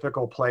the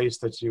typical place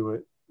that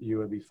you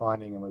would be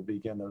finding, and would be,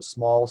 again, those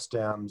small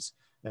stems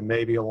and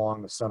maybe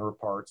along the center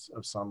parts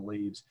of some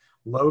leaves.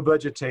 Low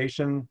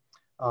vegetation,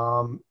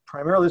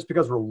 primarily it's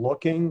because we're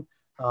looking,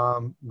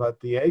 but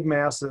the egg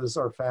masses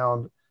are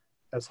found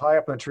as high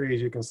up in the tree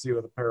as you can see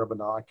with a pair of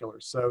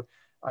binoculars. So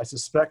I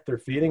suspect they're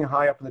feeding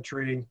high up in the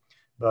tree,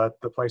 but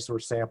the place we're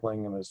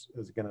sampling them is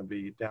going to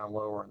be down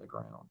lower in the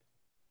ground.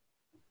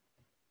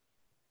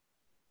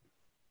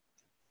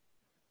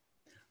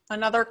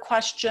 Another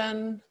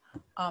question,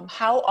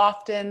 how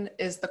often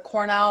is the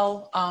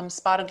Cornell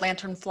spotted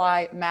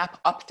lanternfly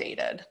map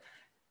updated?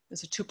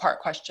 It's a two-part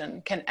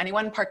question. Can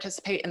anyone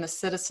participate in the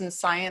citizen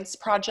science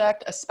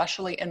project,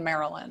 especially in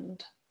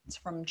Maryland? It's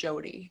from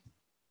Jody.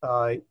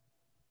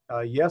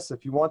 Yes,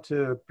 if you want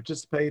to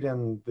participate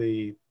in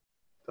the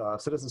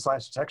Citizen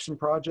Science Detection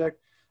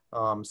Project,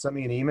 send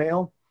me an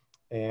email,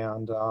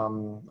 and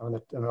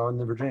on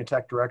the Virginia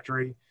Tech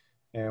directory,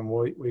 and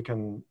we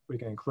can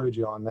include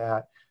you on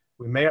that.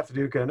 We may have to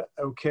do an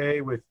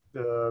okay with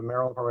the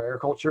Maryland Department of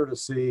Agriculture to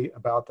see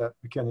about that.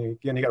 Again, you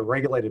got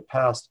regulated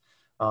pests.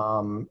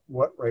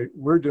 What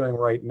we're doing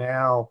right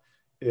now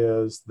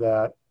is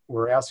that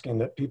we're asking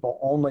that people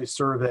only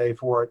survey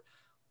for it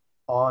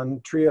on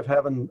tree of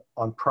heaven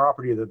on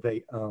property that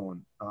they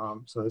own.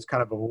 So this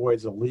kind of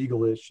avoids the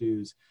legal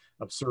issues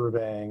of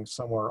surveying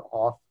somewhere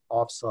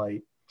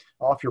off-site,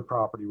 off your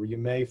property, where you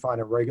may find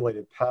a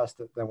regulated pest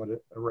that then would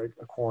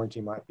a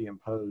quarantine might be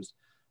imposed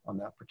on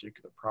that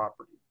particular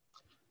property.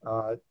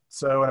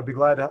 So I'd be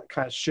glad to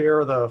kind of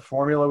share the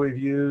formula we've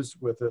used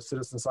with the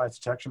Citizen Science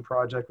Detection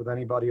Project with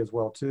anybody as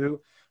well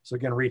too. So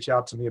again, reach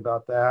out to me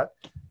about that,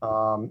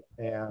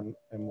 and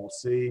we'll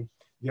see.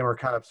 Again, we're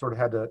kind of sort of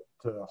had to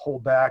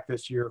hold back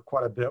this year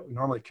quite a bit. We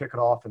normally kick it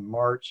off in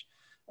March,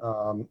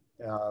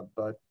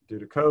 but due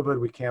to COVID,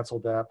 we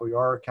canceled that. But we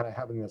are kind of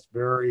having this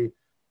very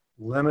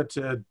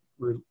limited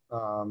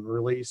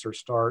release or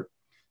start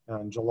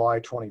on July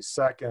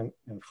 22nd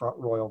in Front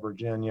Royal,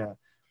 Virginia,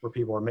 where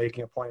people are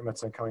making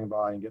appointments and coming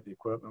by and get the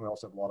equipment. We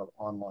also have a lot of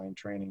online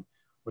training,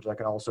 which I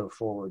can also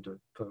forward to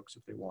folks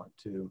if they want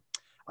to.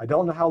 I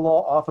don't know how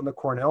often the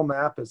Cornell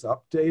map is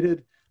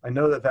updated. I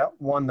know that that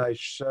one I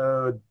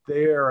showed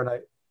there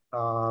and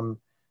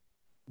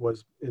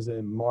is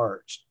in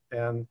March.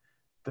 And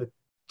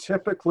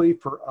typically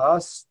for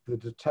us, the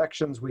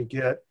detections we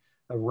get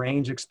a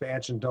range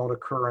expansion don't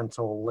occur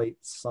until late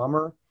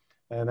summer.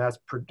 And that's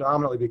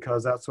predominantly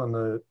because that's when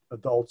the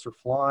adults are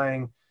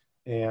flying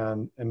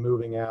and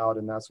moving out,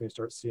 and that's when you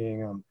start seeing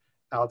them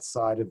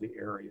outside of the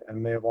area,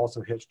 and may have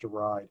also hitched a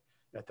ride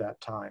at that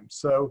time.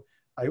 So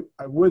I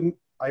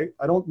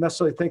don't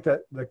necessarily think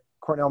that the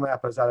Cornell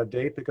map is out of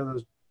date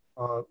because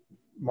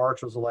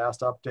March was the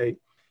last update.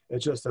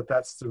 It's just that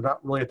that's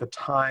not really at the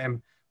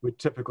time we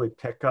typically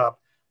pick up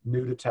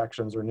new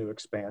detections or new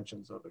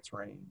expansions of its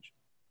range.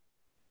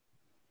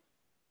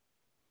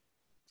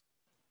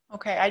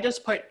 Okay, I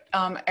just put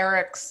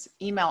Eric's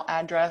email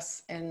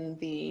address in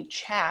the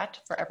chat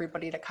for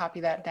everybody to copy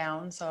that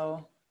down.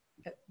 So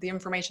the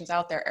information's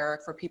out there,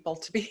 Eric, for people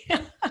to be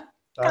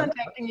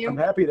contacting you. I'm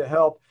happy to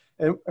help.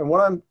 And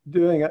what I'm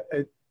doing,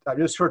 I'm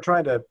just sort of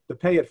trying to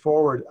pay it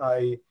forward.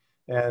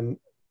 And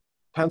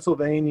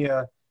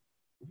Pennsylvania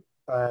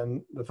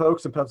and the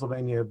folks in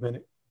Pennsylvania have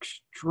been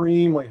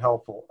extremely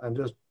helpful and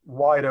just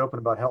wide open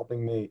about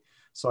helping me.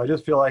 So I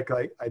just feel like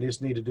I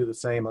just need to do the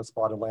same on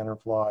spotted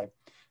lanternfly.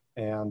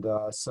 And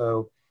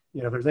so,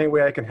 you know, if there's any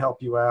way I can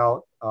help you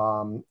out,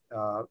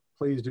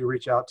 please do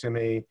reach out to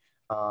me,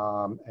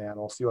 and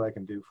we'll see what I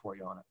can do for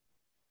you on it.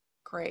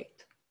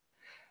 Great.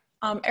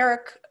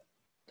 Eric,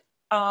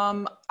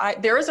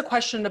 there is a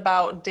question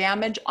about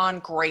damage on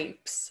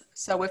grapes.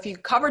 So if you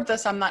covered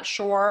this, I'm not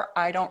sure,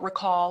 I don't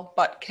recall,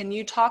 but can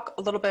you talk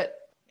a little bit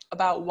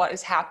about what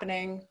is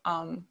happening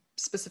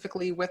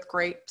specifically with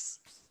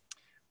grapes?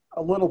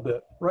 A little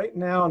bit. Right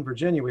now in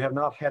Virginia, we have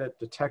not had it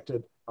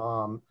detected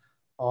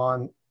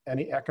on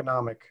any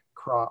economic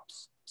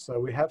crops. So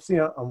we have seen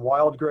it on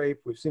wild grape,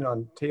 we've seen it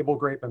on table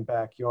grape in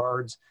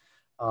backyards,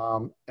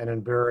 and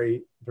in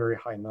very, very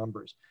high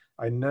numbers.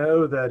 I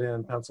know that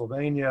in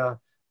Pennsylvania,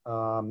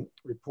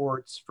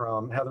 reports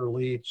from Heather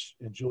Leach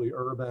and Julie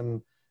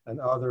Urban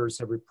and others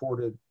have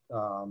reported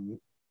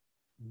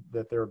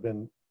that there have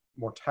been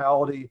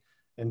mortality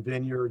in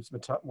vineyards,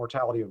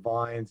 mortality of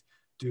vines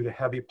due to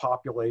heavy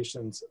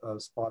populations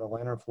of spotted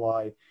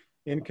lanternfly,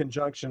 in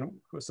conjunction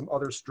with some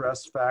other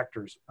stress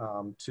factors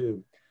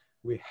too.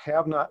 We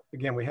have not,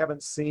 again, we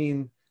haven't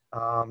seen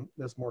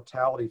this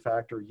mortality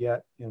factor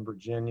yet in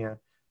Virginia,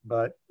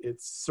 but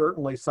it's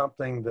certainly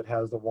something that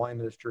has the wine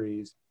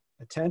industry's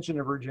attention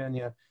in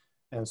Virginia,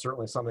 and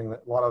certainly something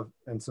that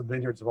and some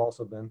vineyards have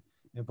also been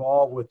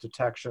involved with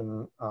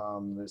detection,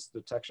 this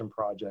detection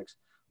projects,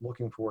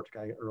 looking forward to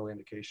kind of get early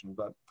indication.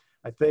 But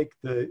I think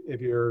that if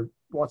you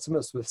want some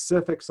of the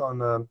specifics on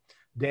the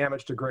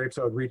damage to grapes,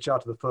 I would reach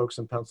out to the folks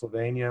in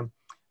Pennsylvania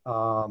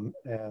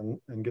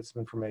and get some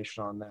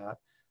information on that.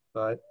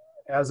 But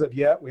as of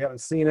yet, we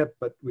haven't seen it,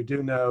 but we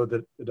do know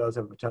that it does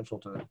have potential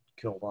to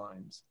kill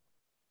vines.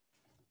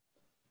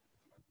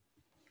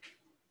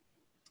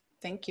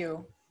 Thank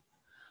you.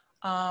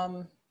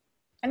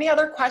 Any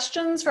other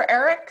questions for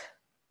Eric?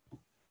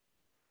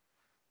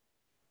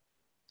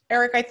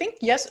 Eric, I think,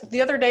 yes,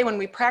 the other day when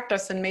we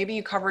practiced, and maybe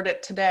you covered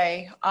it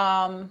today,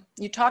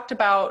 you talked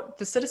about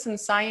the citizen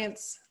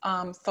science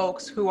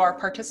folks who are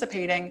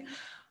participating,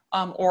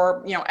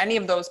 or any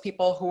of those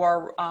people who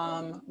are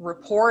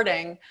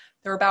reporting.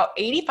 They're about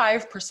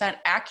 85%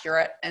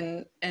 accurate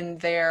in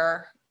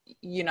their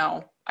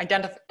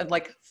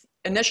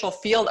initial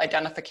field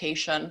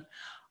identification.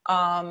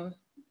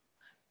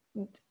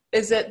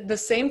 Is it the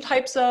same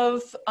types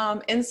of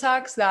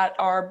insects that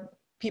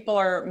people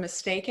are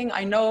mistaking?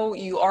 I know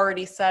you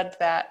already said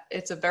that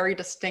it's a very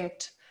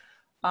distinct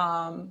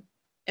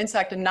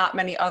insect and not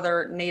many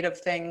other native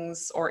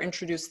things or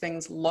introduced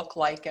things look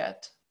like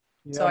it.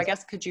 Yeah. So I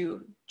guess, could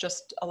you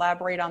just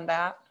elaborate on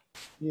that?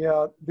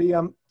 Yeah, we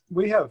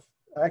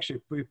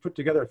put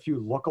together a few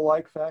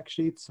look-alike fact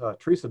sheets.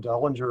 Teresa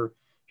Dellinger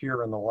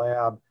here in the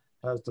lab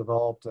has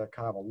developed a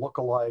kind of a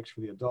look-alikes for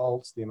the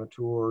adults, the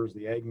immatures,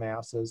 the egg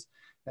masses.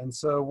 And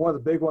so one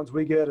of the big ones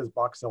we get is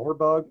box elder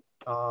bug.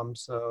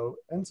 So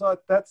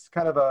that's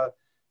kind of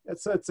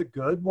it's a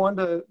good one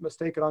to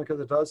mistake it on, because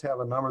it does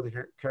have a number of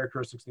the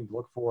characteristics you need to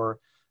look for: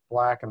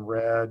 black and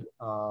red,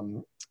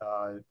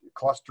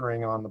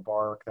 clustering on the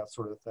bark, that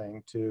sort of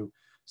thing too.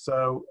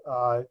 So,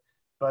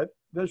 but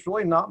there's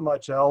really not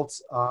much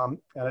else. And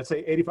I'd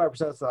say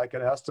 85% is like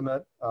an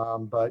estimate,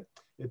 but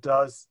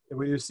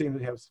we do seem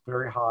to have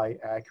very high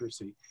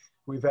accuracy.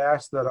 We've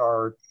asked that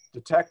our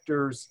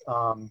detectors,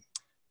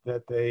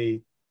 that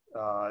they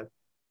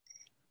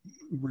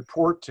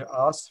report to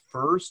us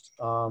first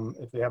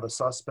if they have a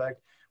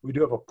suspect. We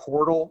do have a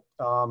portal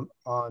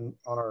on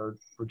our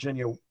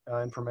Virginia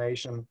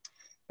information,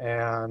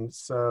 and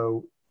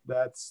so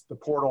the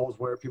portal is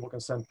where people can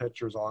send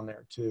pictures on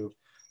there too.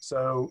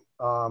 So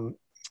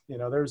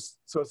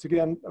it's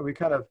again, we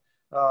kind of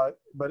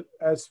but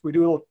as we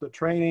do the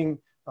training,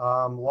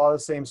 A lot of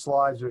the same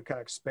slides with kind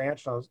of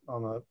expansion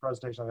on the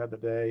presentation I had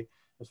today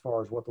as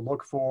far as what to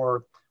look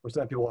for. We're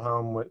sending people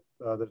home with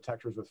the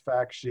detectors with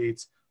fact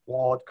sheets,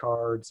 wallet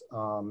cards,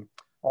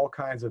 all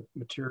kinds of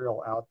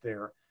material out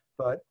there.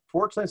 But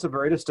fortunately, it's a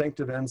very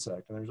distinctive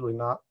insect, and there's really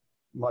not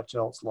much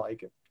else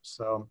like it.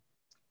 So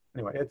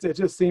anyway, it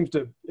just seems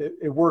to,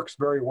 it works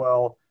very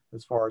well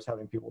as far as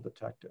having people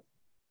detect it.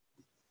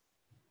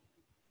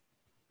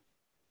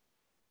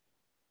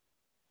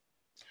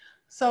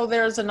 So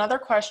there's another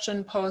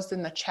question posed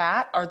in the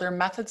chat. Are there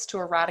methods to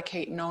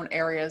eradicate known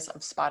areas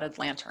of spotted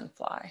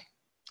lanternfly?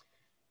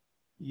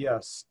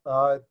 Yes,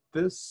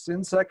 this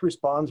insect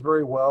responds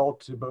very well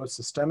to both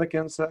systemic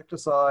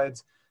insecticides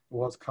as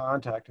well as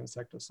contact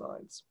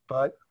insecticides.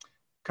 But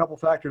a couple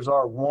factors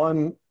are,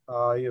 one,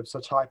 you have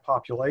such high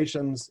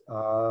populations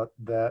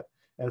and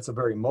it's a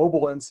very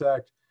mobile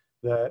insect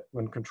that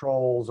when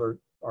controls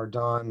are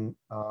done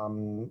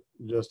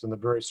just in the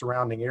very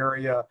surrounding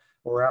area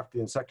or after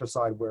the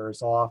insecticide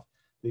wears off,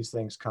 these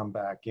things come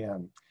back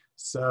in.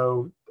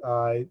 So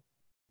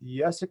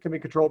yes, it can be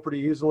controlled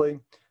pretty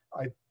easily.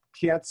 I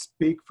can't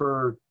speak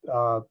for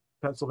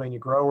Pennsylvania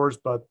growers,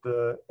 but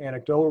the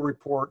anecdotal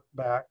report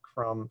back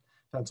from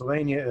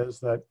Pennsylvania is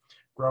that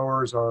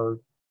growers are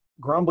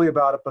grumbly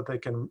about it, but they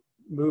can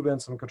move in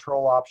some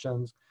control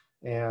options,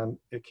 and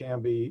it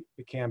can be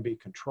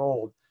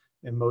controlled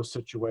in most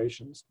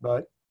situations.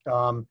 But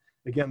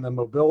again, the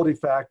mobility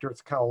factor,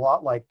 it's kind of a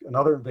lot like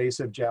another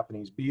invasive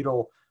Japanese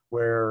beetle,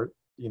 where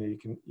you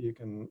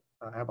can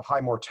have a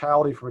high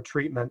mortality from a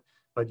treatment,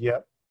 but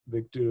yet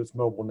due to its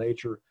mobile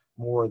nature,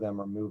 more of them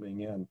are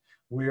moving in.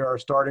 We are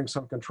starting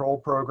some control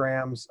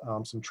programs,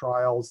 some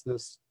trials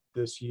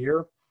this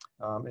year,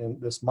 and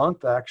this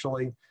month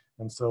actually,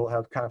 and so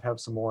we'll have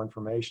some more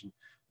information.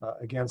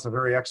 Again, some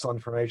very excellent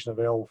information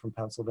available from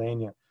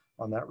Pennsylvania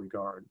on that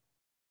regard.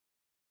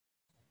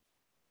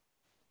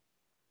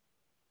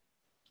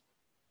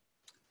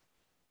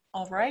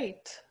 All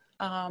right.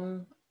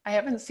 I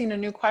haven't seen a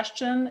new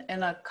question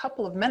in a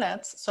couple of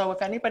minutes, so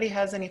if anybody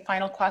has any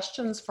final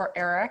questions for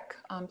Eric,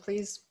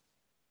 please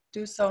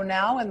do so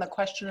now in the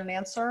question and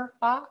answer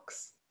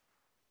box.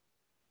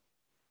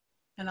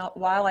 And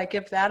while I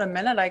give that a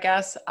minute, I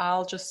guess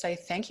I'll just say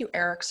thank you,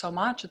 Eric, so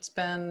much. It's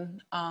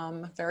been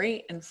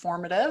very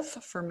informative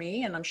for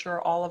me, and I'm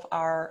sure all of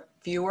our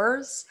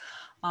viewers.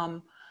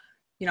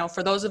 You know,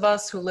 for those of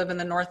us who live in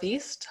the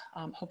Northeast,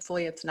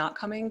 hopefully it's not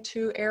coming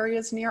to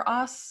areas near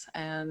us,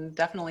 and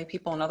definitely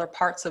people in other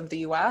parts of the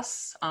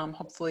US.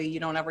 Hopefully you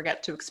don't ever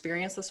get to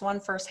experience this one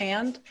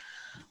firsthand.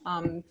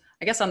 I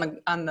guess on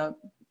the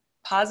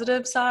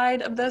positive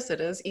side of this,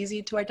 it is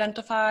easy to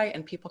identify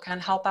and people can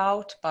help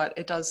out, but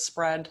it does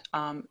spread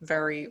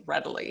very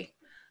readily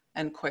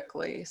and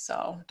quickly.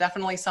 So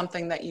definitely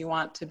something that you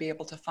want to be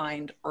able to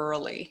find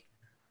early.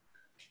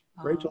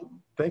 Rachel,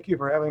 thank you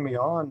for having me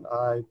on.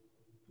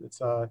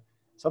 It's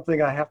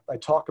something I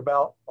talk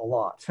about a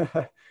lot.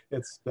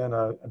 It's been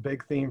a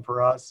big theme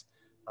for us,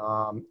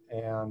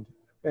 and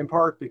in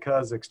part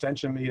because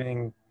extension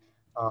meeting,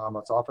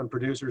 it's often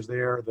producers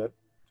there that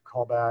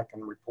call back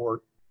and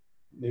report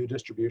new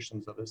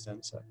distributions of this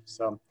insect.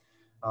 So,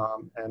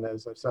 and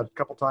as I've said a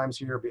couple times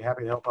here, be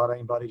happy to help out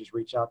anybody. Just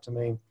reach out to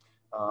me,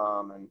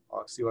 and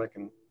I'll see what I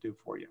can do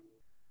for you.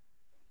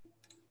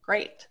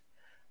 Great.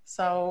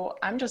 So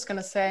I'm just going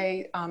to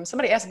say,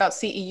 somebody asked about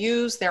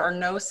CEUs. There are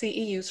no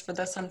CEUs for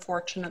this,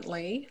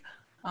 unfortunately.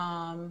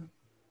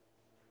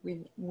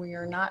 We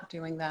are not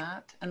doing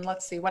that. And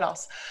let's see what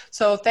else.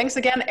 So thanks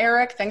again,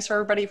 Eric. Thanks for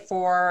everybody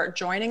for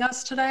joining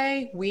us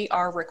today. We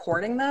are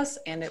recording this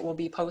and it will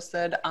be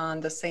posted on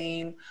the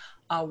same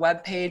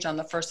webpage on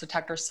the First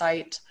Detector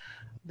site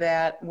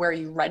where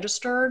you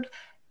registered.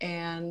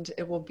 And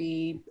it will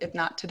be, if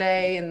not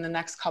today, in the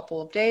next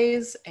couple of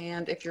days.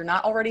 And if you're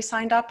not already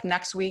signed up,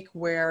 next week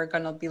we're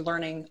going to be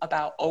learning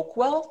about oak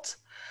wilt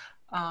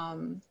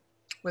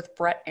with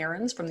Brett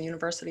Ahrens from the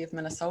University of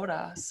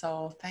Minnesota.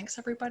 So thanks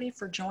everybody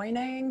for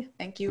joining.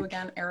 Thank you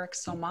again, Eric,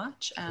 so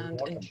much,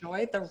 and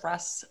enjoy the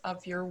rest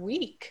of your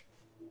week.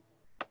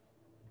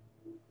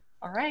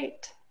 All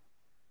right.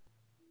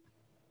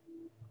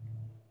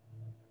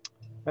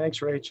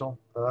 Thanks, Rachel.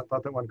 I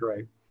thought that went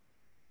great.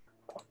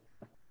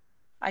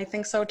 I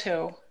think so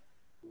too.